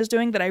villain is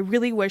doing that I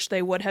really wish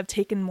they would have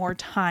taken more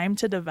time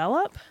to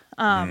develop.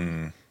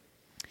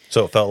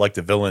 So it felt like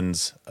the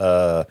villain's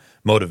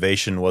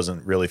motivation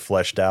wasn't really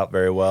fleshed out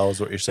very well, is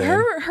what you're saying?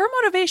 Her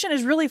motivation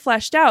is really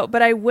fleshed out,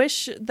 but I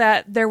wish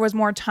that there was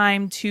more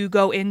time to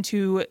go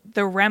into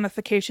the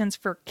ramifications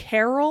for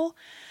Carol.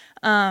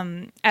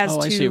 I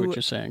see what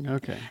you're saying.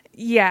 Okay.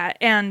 Yeah,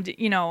 and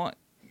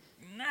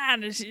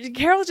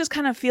Carol just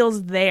kind of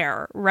feels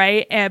there,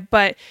 right?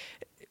 But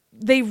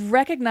they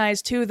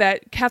recognize too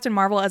that Captain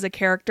Marvel as a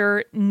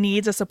character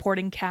needs a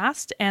supporting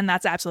cast, and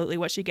that's absolutely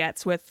what she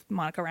gets with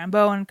Monica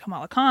Rambeau and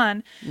Kamala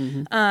Khan.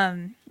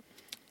 And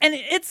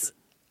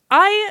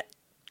I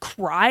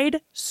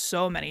cried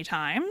so many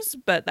times,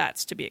 but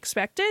that's to be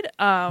expected.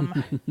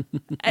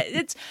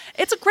 It's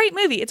a great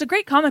movie. It's a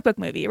great comic book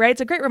movie, right?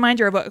 It's a great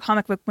reminder of what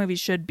comic book movies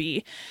should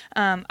be.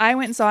 I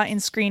went and saw it in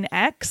Screen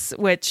X,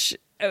 which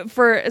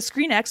for a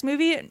Screen X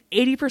movie,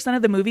 80%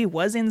 of the movie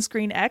was in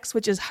Screen X,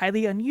 which is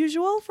highly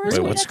unusual for a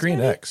Screen X. What's Screen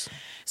movie. X?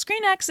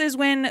 Screen X is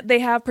when they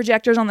have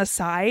projectors on the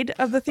side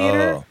of the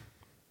theater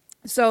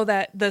so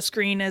that the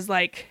screen is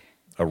like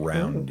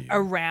around you.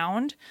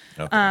 Around.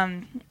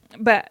 Okay.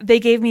 But they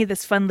gave me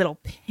this fun little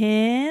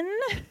pin.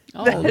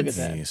 Oh, look at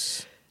that.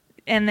 Nice.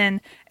 And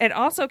then it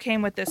also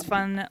came with this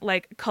fun,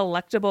 like,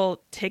 collectible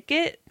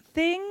ticket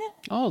thing.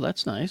 Oh,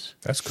 that's nice.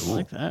 That's cool. I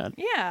like that.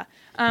 Yeah.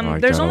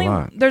 like there's that a only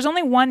lot. there's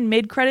only one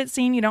mid-credit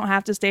scene. You don't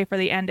have to stay for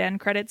the end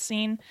credit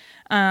scene.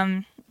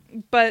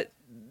 But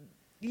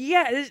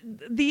yeah,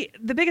 the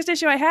biggest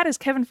issue I had is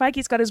Kevin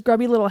Feige's got his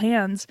grubby little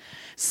hands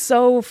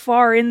so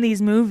far in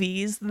these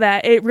movies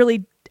that it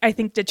really, I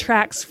think,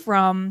 detracts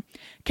from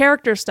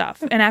character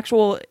stuff and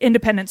actual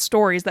independent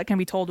stories that can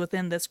be told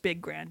within this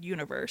big grand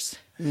universe.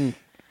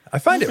 I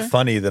find it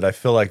funny that I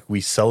feel like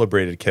we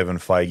celebrated Kevin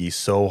Feige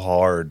so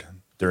hard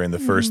during the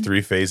first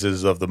 3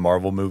 phases of the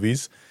Marvel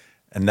movies.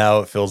 And now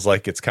it feels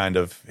like it's kind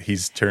of,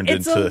 he's turned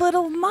It's into... a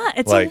little much.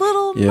 It's like, a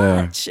little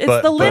much. It's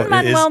But- the but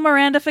Lin-Manuel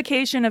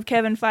Mirandification of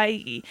Kevin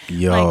Feige.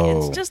 Yo. Like,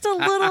 it's just a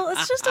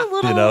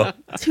little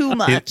too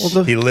much.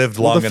 He lived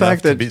long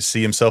enough to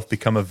see himself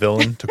become a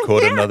villain, to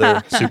quote another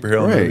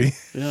superhero Right. movie.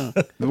 Yeah.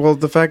 Well,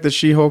 the fact that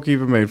She-Hulk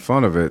even made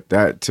fun of it,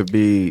 that to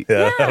be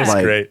Yeah, that was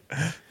like, great.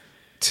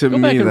 to Go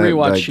me back and that, rewatch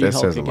like, that She-Hulk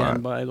says a again,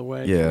 lot. by the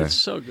way. Yeah. It's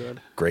so good.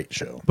 Great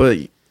show. But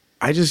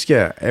I just,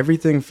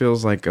 everything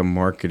feels like a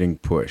marketing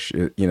push.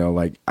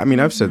 Like, I mean,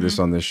 I've said this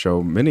on this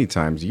show many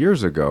times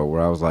years ago where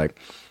I was like,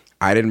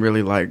 I didn't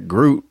really like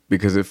Groot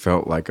because it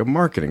felt like a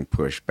marketing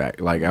push back.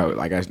 Like,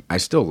 I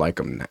still like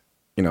him.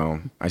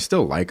 I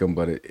still like him,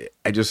 but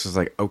I just was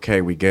like,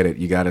 okay, we get it.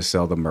 You got to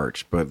sell the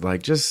merch, but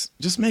like, just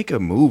make a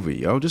movie,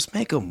 yo. Just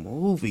make a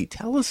movie.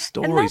 Tell a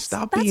story.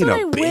 Stop being a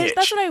bitch.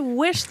 That's what I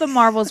wish the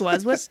Marvels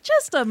was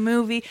just a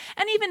movie.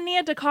 And even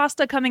Nia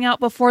DaCosta coming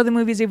out before the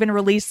movie's even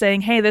released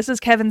saying, hey, this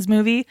is Kevin's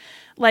movie,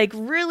 like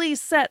really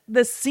set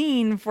the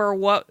scene for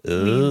what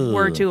we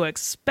were to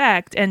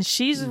expect. And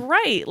she's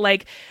right.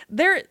 Like,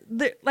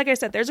 like I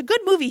said, there's a good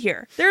movie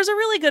here. There's a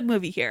really good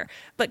movie here.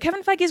 But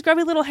Kevin Feige's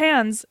grubby little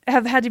hands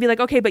have had to be like,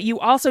 okay, but you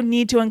also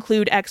need to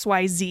include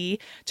XYZ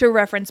to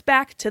reference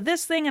back to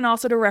this thing and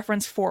also to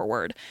reference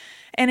forward.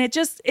 And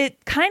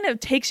it kind of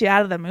takes you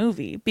out of the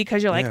movie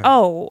because you're like,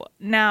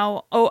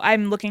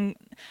 I'm looking,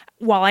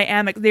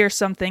 there's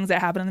some things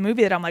that happen in the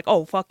movie that I'm like,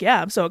 oh, fuck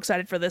yeah, I'm so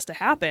excited for this to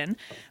happen.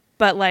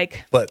 But let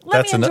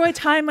me enjoy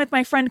time with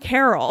my friend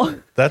Carol.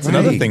 That's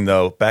another thing,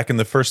 though. Back in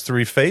the first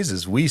 3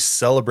 phases, we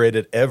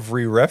celebrated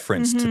every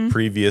reference to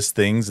previous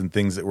things and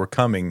things that were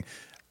coming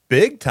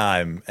big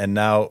time. And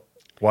now,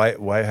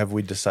 why have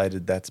we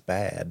decided that's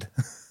bad?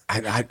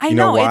 I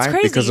know why? It's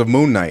crazy. Because of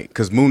Moon Knight.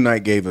 Because Moon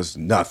Knight gave us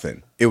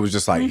nothing. It was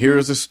just like,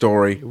 here's a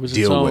story,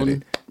 deal with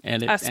it.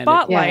 And A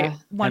spotlight,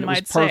 one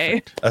might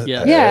say.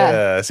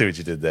 Yeah, I see what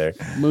you did there.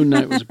 Moon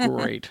Knight was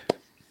great.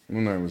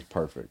 Moon Knight was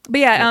perfect.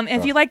 But yeah,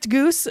 if you liked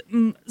Goose,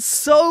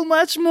 so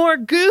much more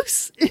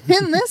Goose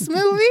in this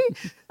movie.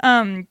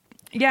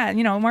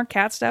 More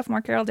cat stuff,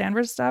 more Carol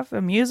Danvers stuff,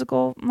 a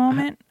musical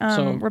moment.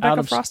 So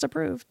Rebecca Frost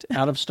approved.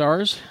 Out of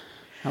stars,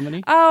 how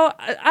many? Oh,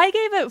 I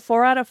gave it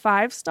 4 out of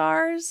 5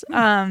 stars.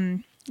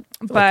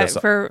 But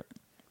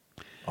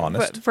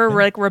for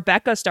like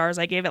Rebecca stars,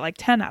 I gave it like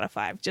 10 out of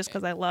 5 just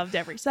because I loved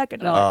every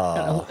second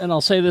of it. And I'll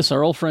say this: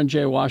 our old friend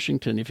Jay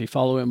Washington, if you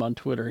follow him on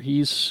Twitter,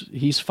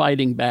 he's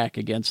fighting back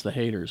against the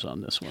haters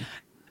on this one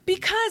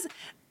because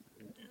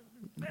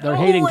they're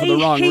hating for the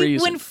wrong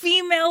reason.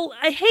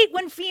 I hate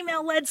when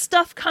female-led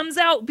stuff comes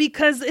out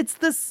because it's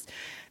the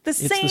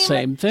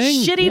same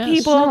thing. Shitty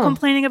people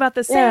complaining about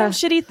the same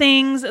shitty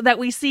things that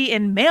we see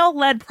in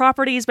male-led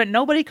properties, but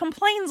nobody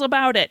complains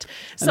about it.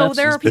 So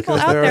there are people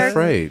out there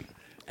afraid.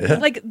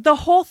 Like the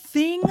whole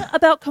thing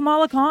about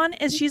Kamala Khan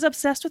is she's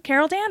obsessed with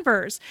Carol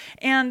Danvers.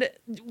 And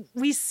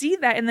we see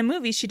that in the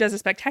movie. She does a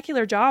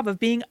spectacular job of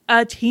being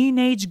a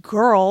teenage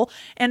girl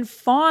and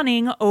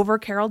fawning over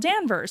Carol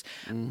Danvers.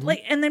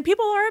 And then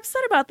people are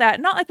upset about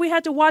that. Not like we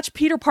had to watch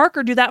Peter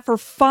Parker do that for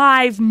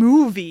 5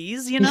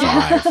 movies,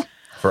 5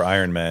 for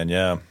Iron Man,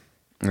 yeah.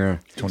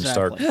 Tony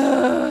Stark.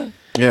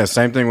 Yeah,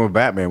 same thing with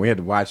Batman. We had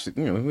to watch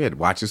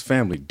his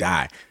family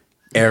die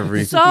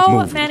every so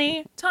movie.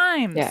 many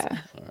times. Yeah.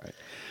 All right.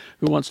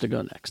 Who wants to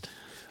go next?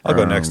 I'll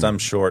go next. I'm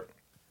short.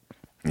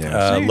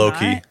 Yeah.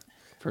 Loki.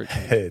 Not.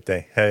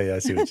 Hey, I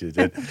see what you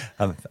did.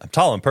 I'm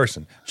tall in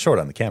person, short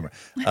on the camera.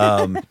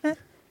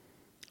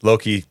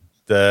 Loki,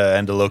 the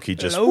end of Loki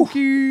just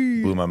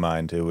blew my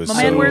mind. It was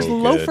My man wears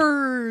good.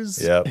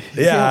 loafers. Yep.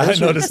 Yeah, I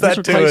noticed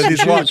that too. As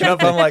he's walking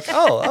up, I'm like,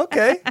 oh,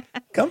 okay.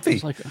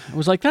 Comfy. I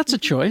was like, that's a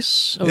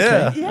choice.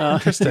 Okay. Yeah,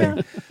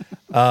 interesting.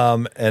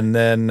 And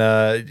then,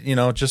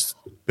 just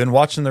been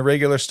watching the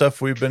regular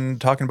stuff we've been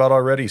talking about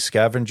already.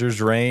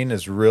 Scavenger's Reign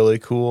is really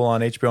cool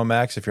on HBO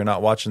Max if you're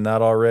not watching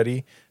that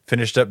already.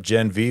 Finished up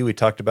Gen V. We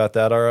talked about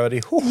that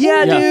already.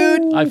 Yeah,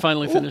 dude. I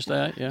finally finished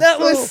that. Yeah. That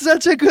was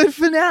such a good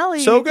finale.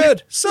 So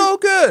good. So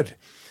good.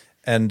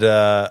 And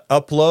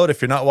Upload,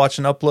 if you're not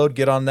watching Upload,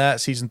 get on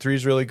that. Season 3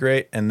 is really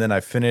great. And then I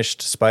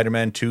finished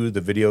Spider-Man 2,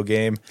 the video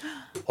game.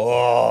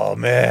 Oh,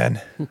 man.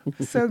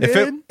 So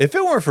good. If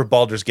it weren't for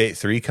Baldur's Gate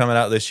 3 coming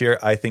out this year,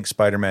 I think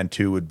Spider-Man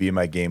 2 would be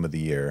my game of the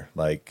year.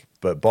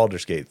 But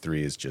Baldur's Gate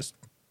 3 is just...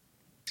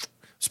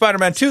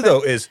 Spider-Man 2,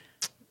 though, is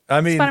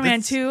I mean,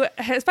 Spider-Man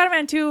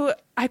 2,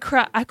 I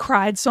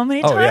cried so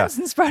many times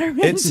in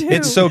Spider-Man 2.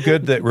 It's so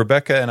good that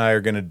Rebecca and I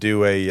are going to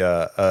do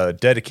a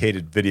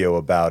dedicated video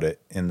about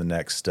it in the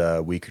next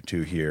week or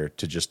two here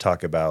to just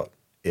talk about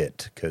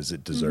it because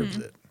it deserves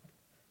it.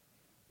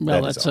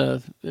 Well, that's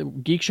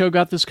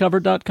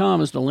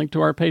geekshowgotthiscovered.com is the link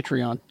to our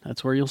Patreon.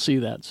 That's where you'll see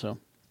that. So,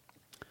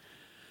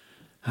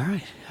 all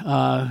right,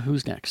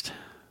 who's next?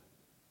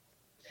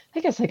 I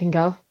guess I can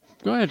go.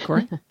 Go ahead,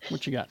 Corey.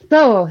 What you got?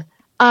 So,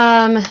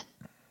 I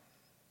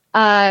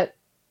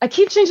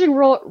keep changing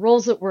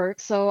roles at work.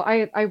 So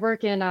I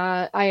work in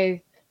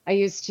I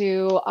used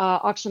to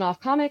auction off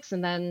comics,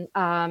 and then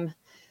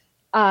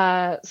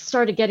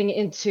started getting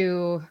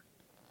into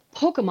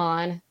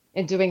Pokemon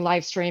and doing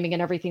live streaming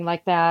and everything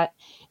like that.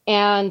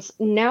 And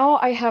now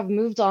I have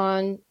moved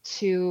on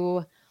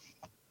to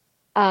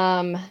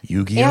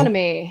Yu-Gi-Oh?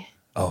 Anime.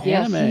 Oh,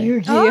 yes, anime.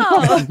 Yu-Gi-Oh.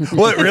 Oh.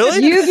 What,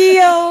 really?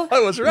 Yu-Gi-Oh. I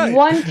was right.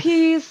 One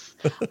Piece,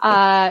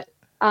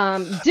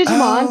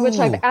 Digimon, which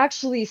I've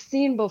actually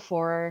seen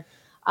before,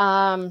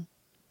 and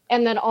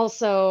then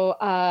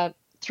also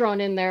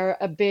thrown in there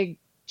a big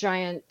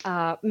giant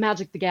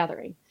Magic the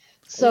Gathering.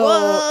 So,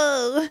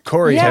 whoa.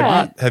 Corey,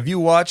 yeah. have you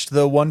watched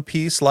the One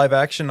Piece live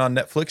action on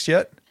Netflix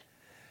yet?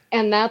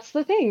 And that's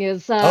the thing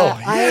is,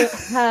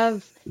 yeah.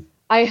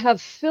 I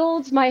have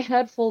filled my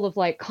head full of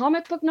like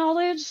comic book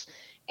knowledge,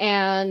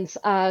 and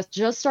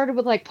just started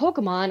with like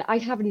Pokemon. I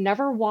have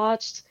never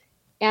watched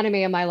anime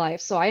in my life,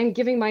 so I am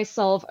giving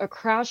myself a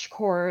crash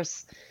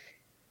course,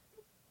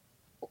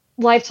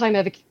 lifetime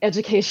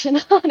education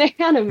on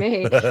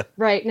anime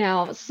right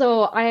now.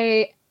 So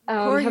I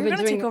Corey, have you're been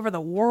gonna doing. take over the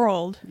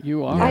world.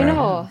 You are. I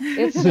know,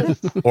 it's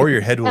just Or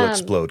your head will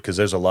explode because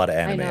there's a lot of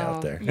anime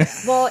out there.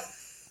 well,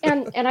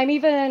 and I'm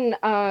even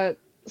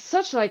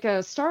such like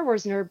a Star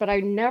Wars nerd, but I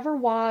never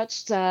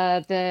watched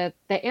the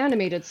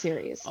animated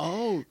series.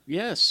 Oh,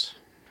 yes.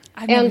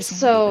 I've never And seen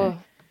so,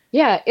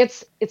 yeah,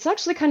 it's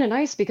actually kind of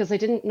nice because I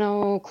didn't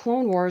know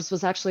Clone Wars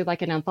was actually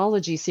like an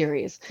anthology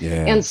series.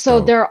 Yeah. And so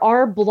dope. there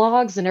are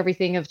blogs and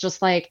everything of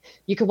just like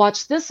you could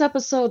watch this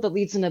episode that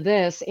leads into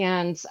this,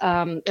 and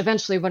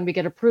eventually when we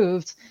get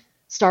approved,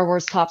 Star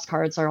Wars Topps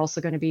cards are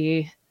also going to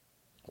be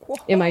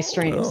in my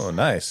streams. Oh,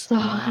 nice. So,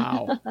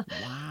 Wow.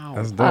 Wow.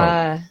 That's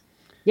dope.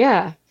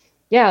 yeah.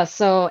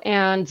 So,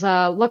 and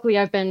luckily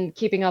I've been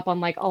keeping up on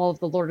like all of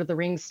the Lord of the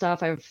Rings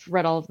stuff. I've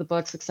read all of the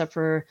books except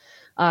for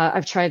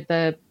I've tried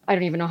I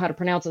don't even know how to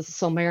pronounce it,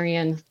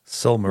 Silmarillion,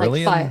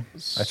 like I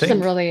think.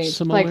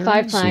 Silmarillion, like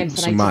 5 times,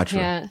 and I Sumatra. just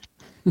can't.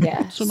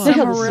 Yeah,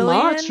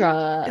 Silmarillion?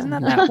 Sumatra. Isn't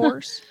that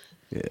horse?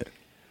 Yeah.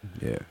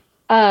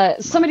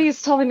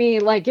 Somebody's telling me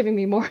like giving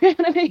me more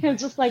anime, and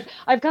just like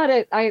I've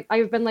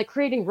been like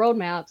creating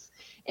roadmaps,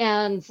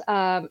 and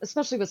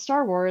especially with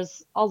Star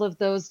Wars, all of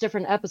those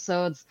different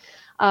episodes,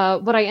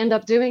 what I end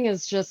up doing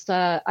is just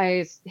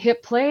I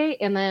hit play,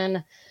 and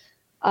then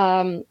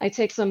I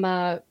take some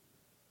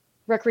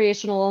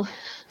recreational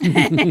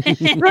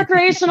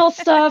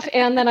stuff,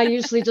 and then I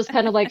usually just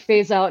kind of like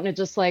phase out, and it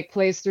just like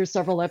plays through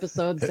several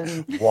episodes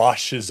and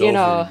washes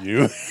over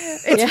you.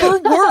 It's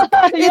for work.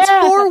 It's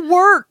for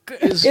work.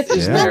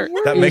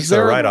 That makes it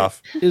a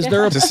write-off. Is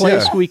there a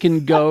place we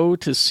can go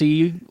to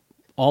see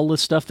all the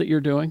stuff that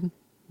you're doing?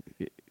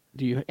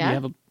 Do you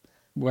have a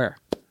where?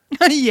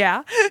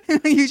 Yeah,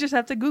 you just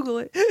have to Google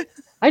it.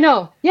 I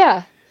know.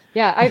 Yeah.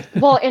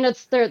 And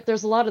it's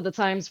there's a lot of the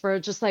times where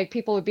just like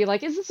people would be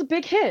like, "Is this a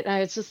big hit?"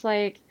 And it's just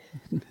like,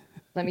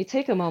 let me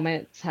take a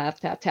moment. Tap,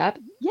 tap, tap.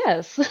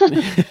 Yes.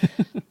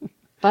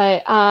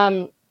 But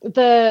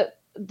the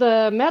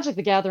Magic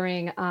the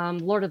Gathering,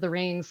 Lord of the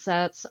Rings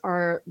sets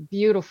are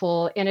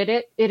beautiful, and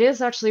it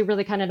is actually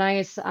really kind of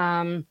nice.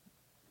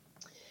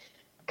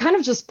 Kind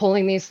of just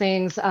pulling these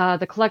things.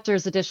 The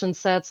collector's edition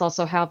sets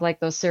also have like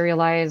those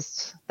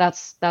serialized.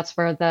 That's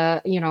where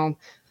the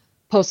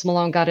Post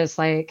Malone got his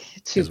like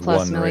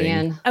 2+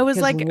 million. Ring. I was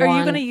like, are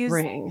you going to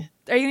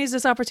use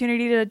this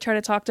opportunity to try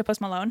to talk to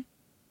Post Malone?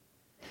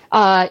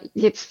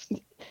 We've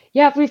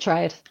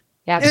tried.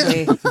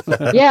 Actually,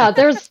 yeah.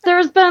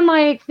 There's been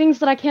like things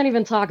that I can't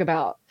even talk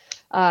about.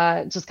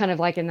 Just kind of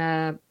like in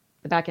the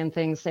back end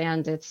things,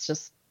 and it's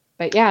just.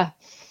 But yeah.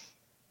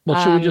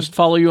 Well, should we just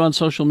follow you on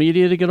social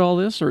media to get all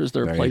this, or is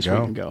there a place we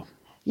can go?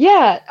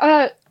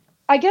 Yeah.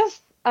 I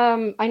guess.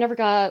 I never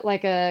got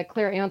like a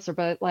clear answer,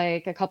 but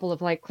like a couple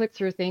of like click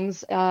through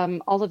things.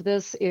 All of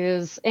this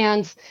is,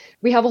 and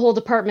we have a whole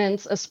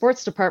department, a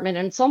sports department,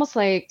 and it's almost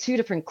like 2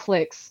 different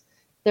cliques.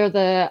 They're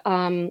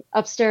the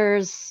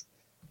upstairs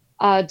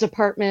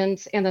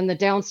department, and then the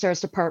downstairs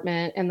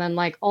department, and then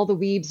like all the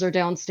weebs are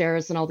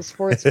downstairs and all the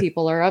sports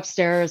people are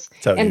upstairs,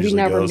 and we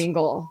never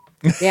mingle.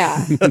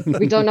 Yeah,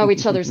 we don't know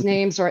each other's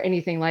names or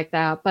anything like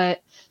that.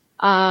 But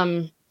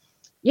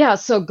yeah,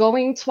 so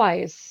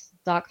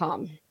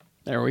goingtwice.com.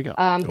 There we go.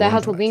 That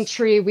has a link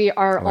tree. We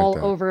are all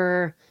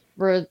over.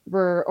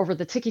 We're over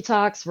the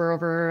TikToks. We're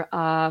over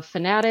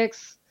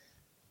Fanatics.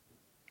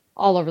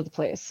 All over the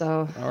place.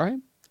 So all right,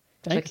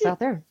 check us out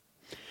there.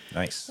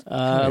 Nice.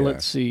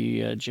 Let's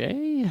see,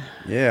 Jay.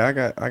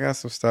 Yeah, I got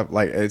some stuff.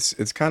 Like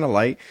it's kind of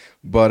light,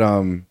 but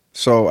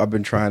So I've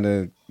been trying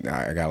to.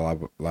 I got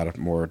a lot of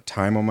more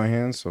time on my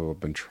hands, so I've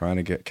been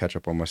trying to catch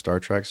up on my Star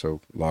Trek.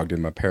 So logged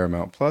in my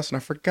Paramount Plus, and I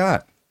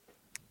forgot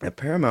that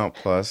Paramount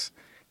Plus,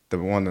 the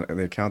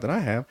account that I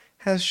have,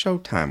 has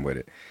Showtime with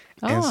it,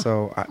 and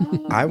so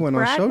I went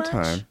on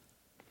Showtime.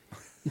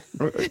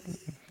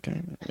 Okay.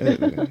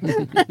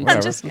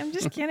 I'm just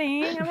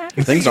kidding. I'm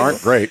happy. Things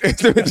aren't great.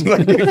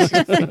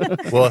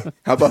 Well,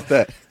 how about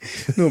that?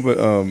 No, but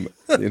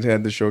it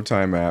had the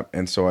Showtime app,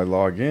 and so I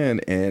log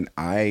in, and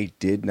I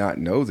did not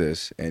know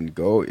this. And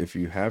if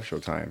you have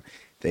Showtime,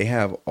 they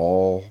have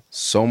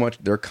so much.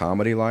 Their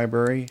comedy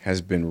library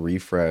has been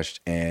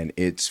refreshed, and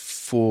it's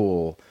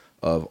full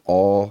of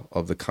all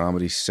of the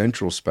Comedy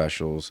Central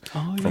specials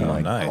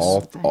from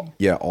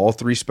all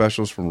three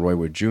specials from Roy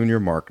Wood Jr.,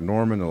 Mark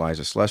Norman,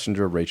 Eliza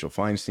Schlesinger, Rachel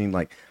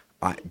Feinstein.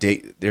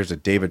 There's a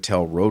David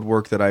Tell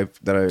Roadwork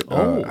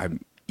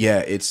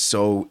it's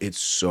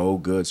so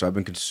good. So I've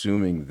been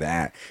consuming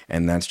that,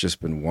 and that's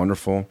just been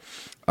wonderful.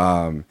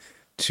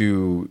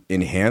 To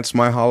enhance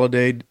my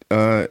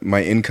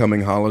my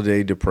incoming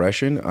holiday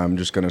depression, I'm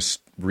just gonna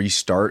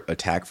restart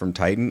Attack from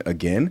Titan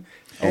again.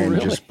 And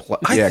really? Just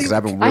because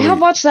I've been. Really, I have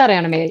watched that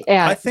anime.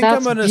 Yeah, I think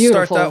I'm going to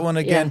start that one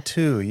again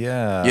too.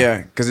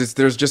 Yeah, because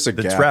there's just a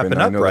gap. It's wrapping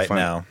up right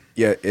now.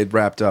 Yeah, it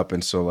wrapped up,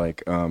 and so I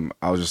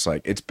was just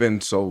like, it's been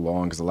so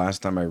long because the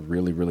last time I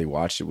really, really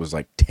watched it was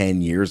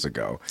 10 years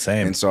ago.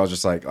 Same. And so I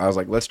was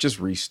like, let's just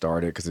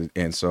restart it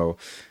and so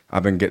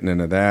I've been getting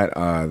into that.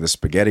 The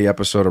spaghetti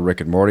episode of Rick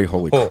and Morty.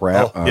 Holy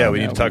crap! We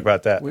need to talk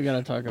about that. We got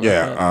to talk about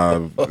that.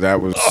 Yeah, that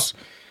was.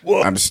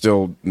 I'm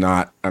still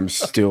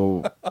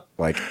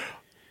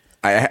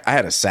I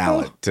had a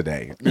salad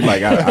today.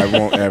 I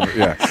won't ever.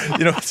 Yeah.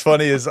 You know what's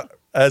funny is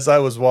as I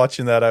was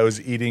watching that, I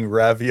was eating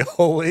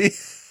ravioli.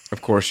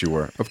 Of course you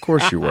were.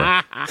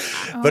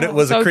 But it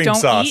was a cream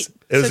sauce.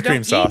 It was a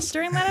cream sauce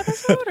during that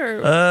episode,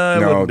 or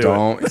no?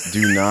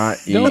 Do not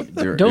eat.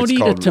 Don't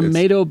eat a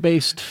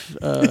tomato-based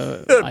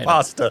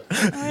pasta.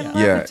 I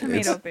love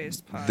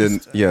tomato-based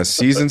pasta.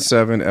 Season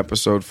 7,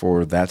 episode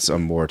 4. That's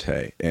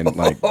Amorte, and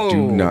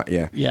do not.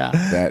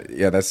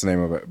 That's the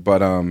name of it.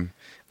 But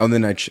and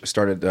then I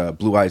started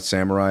Blue Eyed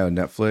Samurai on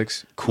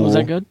Netflix. Cool. Was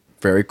that good?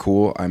 Very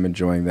cool. I'm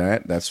enjoying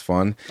that. That's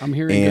fun. I'm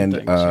hearing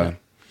good things.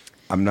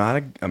 I'm not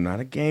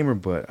a gamer,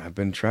 but I've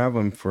been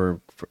traveling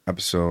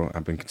so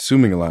I've been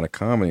consuming a lot of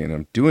comedy, and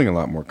I'm doing a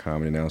lot more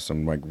comedy now. So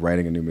I'm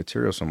writing a new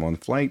material. So I'm on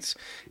flights,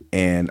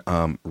 and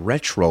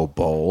Retro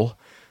Bowl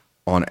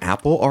on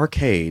Apple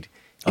Arcade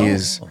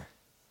it's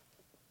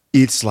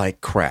like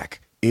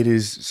crack. It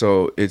is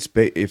so it's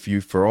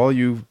for all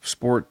you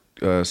sport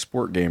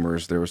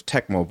gamers, there was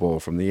Tecmo Bowl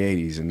from the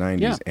 80s and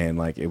 90s, and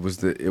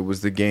it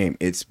was the game.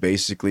 It's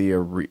basically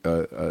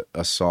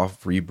a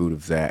soft reboot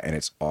of that, and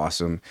it's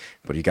awesome.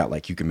 But you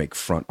got you can make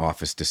front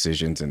office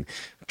decisions and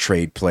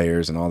trade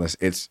players and all this.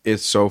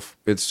 It's so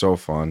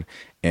fun,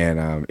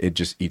 and it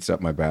just eats up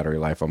my battery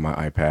life on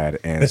my iPad,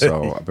 and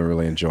so I've been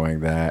really enjoying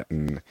that.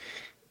 And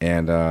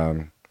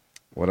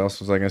what else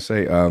was I gonna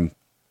say?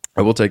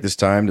 I will take this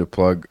time to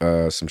plug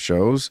some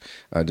shows.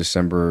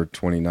 December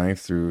 29th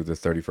through the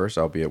 31st,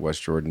 I'll be at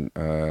West Jordan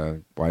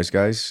Wise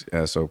Guys.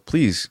 So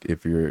please,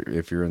 if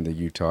you're in the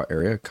Utah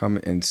area, come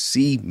and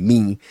see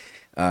me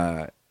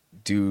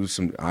do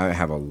some. I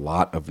have a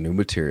lot of new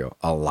material,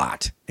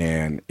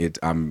 and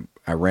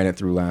I ran it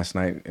through last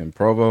night in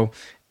Provo,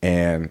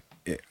 and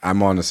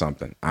I'm on to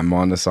something.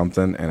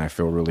 And I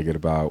feel really good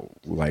about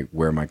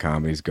where my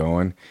comedy's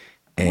going.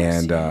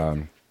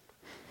 And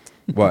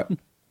what?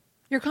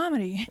 Your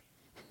comedy.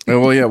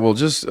 Well, yeah. Well,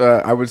 just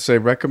I would say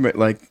recommend.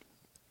 I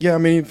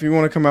mean, if you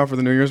want to come out for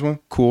the New Year's one,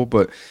 cool.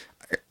 But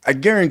I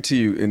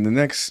guarantee you, in the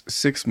next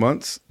 6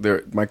 months,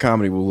 my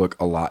comedy will look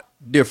a lot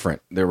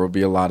different. There will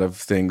be a lot of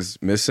things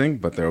missing,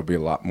 but there will be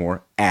a lot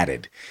more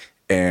added.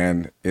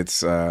 And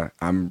it's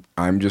I'm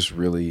just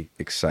really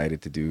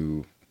excited to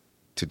do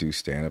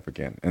stand up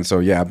again. And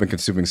so I've been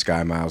consuming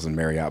Sky Miles and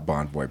Marriott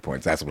Bonvoy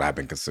points. That's what I've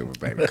been consuming,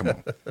 baby. Come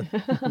on.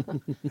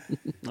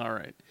 All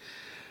right.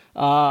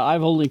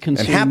 I've only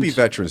consumed. And happy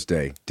Veterans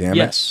Day, damn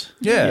it.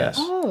 Yes.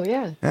 Oh,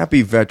 yeah.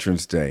 Happy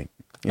Veterans Day.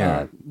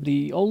 Yeah.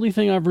 The only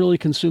thing I've really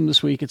consumed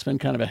this week, it's been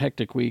kind of a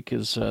hectic week,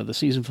 is the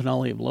season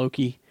finale of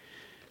Loki.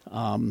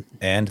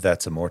 And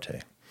that's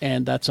Amorte.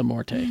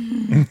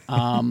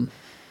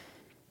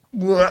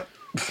 What?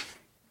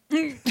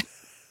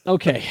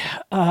 Okay.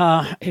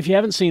 If you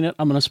haven't seen it,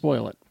 I'm going to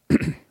spoil it.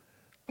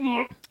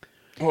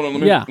 Hold on,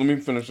 let me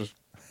finish this.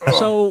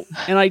 So,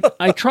 and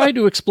I try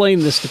to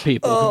explain this to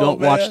people who don't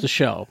watch the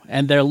show,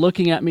 and they're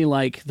looking at me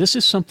like, this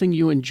is something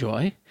you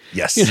enjoy?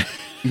 Yes.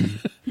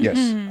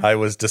 Yes. I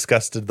was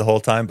disgusted the whole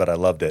time, but I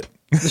loved it.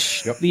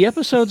 The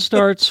episode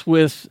starts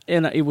with,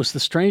 and it was the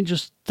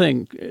strangest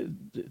thing.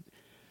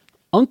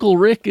 Uncle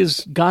Rick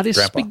has got his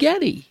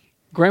spaghetti.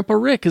 Grandpa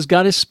Rick has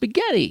got his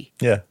spaghetti.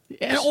 Yeah.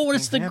 And,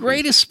 it's the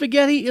greatest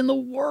spaghetti in the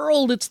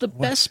world. It's the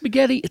best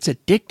spaghetti. It's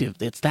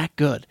addictive. It's that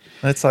good.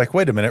 It's like,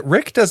 wait a minute.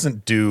 Rick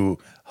doesn't do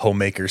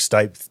homemakers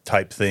type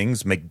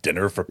things, make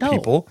dinner for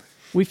people.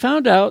 We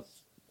found out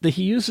that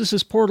he uses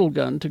his portal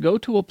gun to go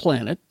to a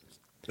planet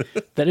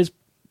that is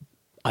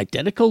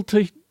identical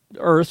to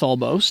Earth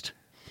almost,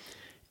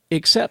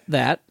 except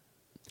that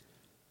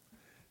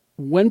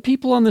when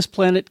people on this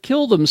planet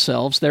kill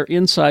themselves, their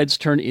insides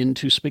turn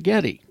into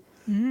spaghetti.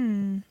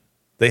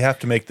 They have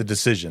to make the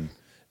decision.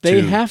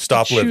 They have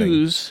to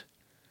choose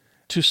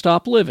to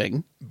stop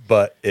living.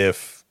 But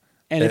if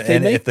they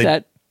make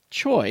that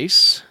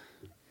choice,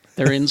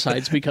 their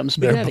insides become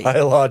spaghetti. Their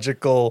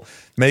biological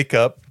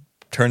makeup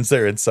turns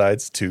their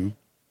insides to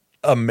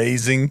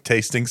amazing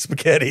tasting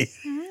spaghetti.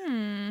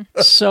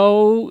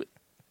 So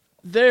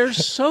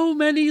there's so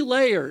many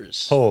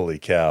layers. Holy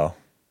cow.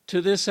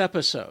 To this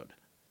episode.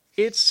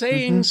 It's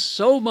saying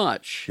so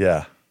much.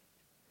 Yeah.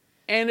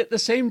 And at the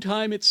same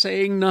time, it's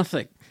saying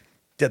nothing.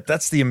 Yeah,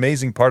 that's the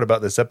amazing part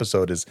about this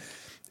episode is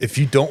if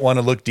you don't want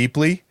to look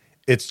deeply,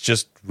 it's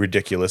just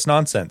ridiculous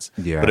nonsense.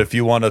 Yeah. But if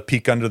you want to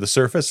peek under the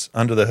surface,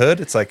 under the hood,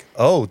 it's like,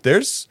 oh,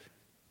 there's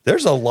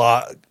a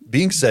lot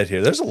being said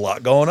here. There's a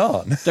lot going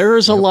on. There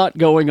is a lot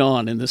going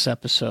on in this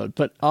episode.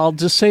 But I'll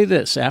just say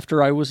this.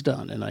 After I was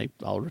done, and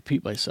I'll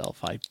repeat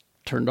myself, I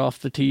turned off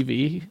the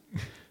TV.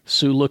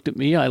 Sue looked at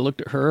me. I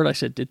looked at her, and I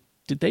said, Did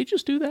they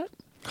just do that?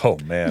 Oh,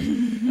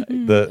 man.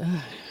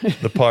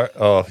 The part,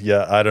 oh,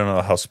 yeah, I don't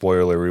know how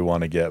spoiler we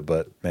want to get,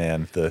 but,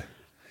 man,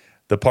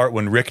 the part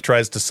when Rick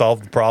tries to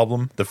solve the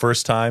problem the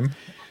first time,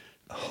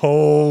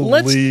 holy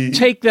Let's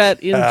take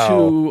that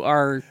into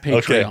our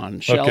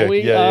Patreon, shall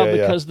we? Yeah,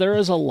 because there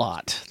is a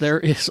lot. There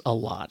is a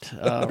lot.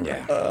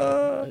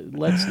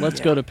 Let's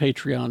go to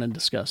Patreon and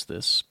discuss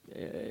this.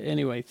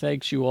 Anyway,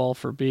 thanks you all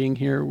for being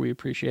here. We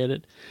appreciate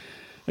it.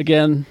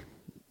 Again,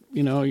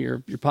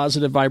 your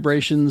positive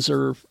vibrations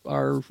are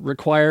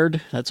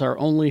required. That's our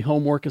only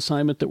homework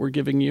assignment that we're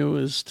giving you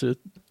is to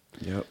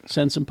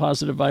send some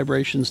positive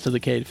vibrations to the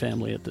Cade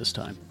family at this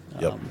time.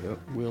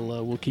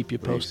 We'll keep you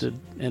posted.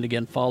 And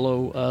again,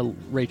 follow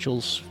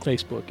Rachel's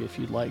Facebook if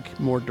you'd like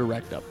more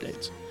direct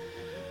updates.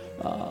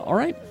 All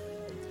right.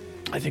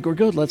 I think we're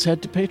good. Let's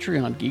head to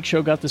Patreon. Geek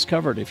Show got this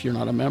covered. If you're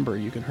not a member,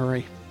 you can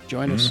hurry.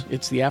 Join us.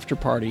 It's the after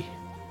party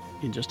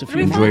in just a few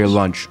minutes. Enjoy your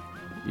lunch.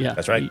 Yeah.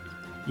 That's right.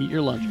 Eat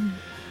your lunch.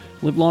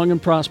 Live long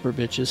and prosper,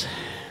 bitches.